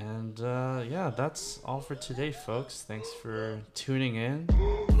 And yeah, that's all for today, folks. Thanks for tuning in,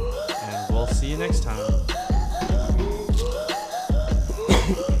 and we'll see you next time.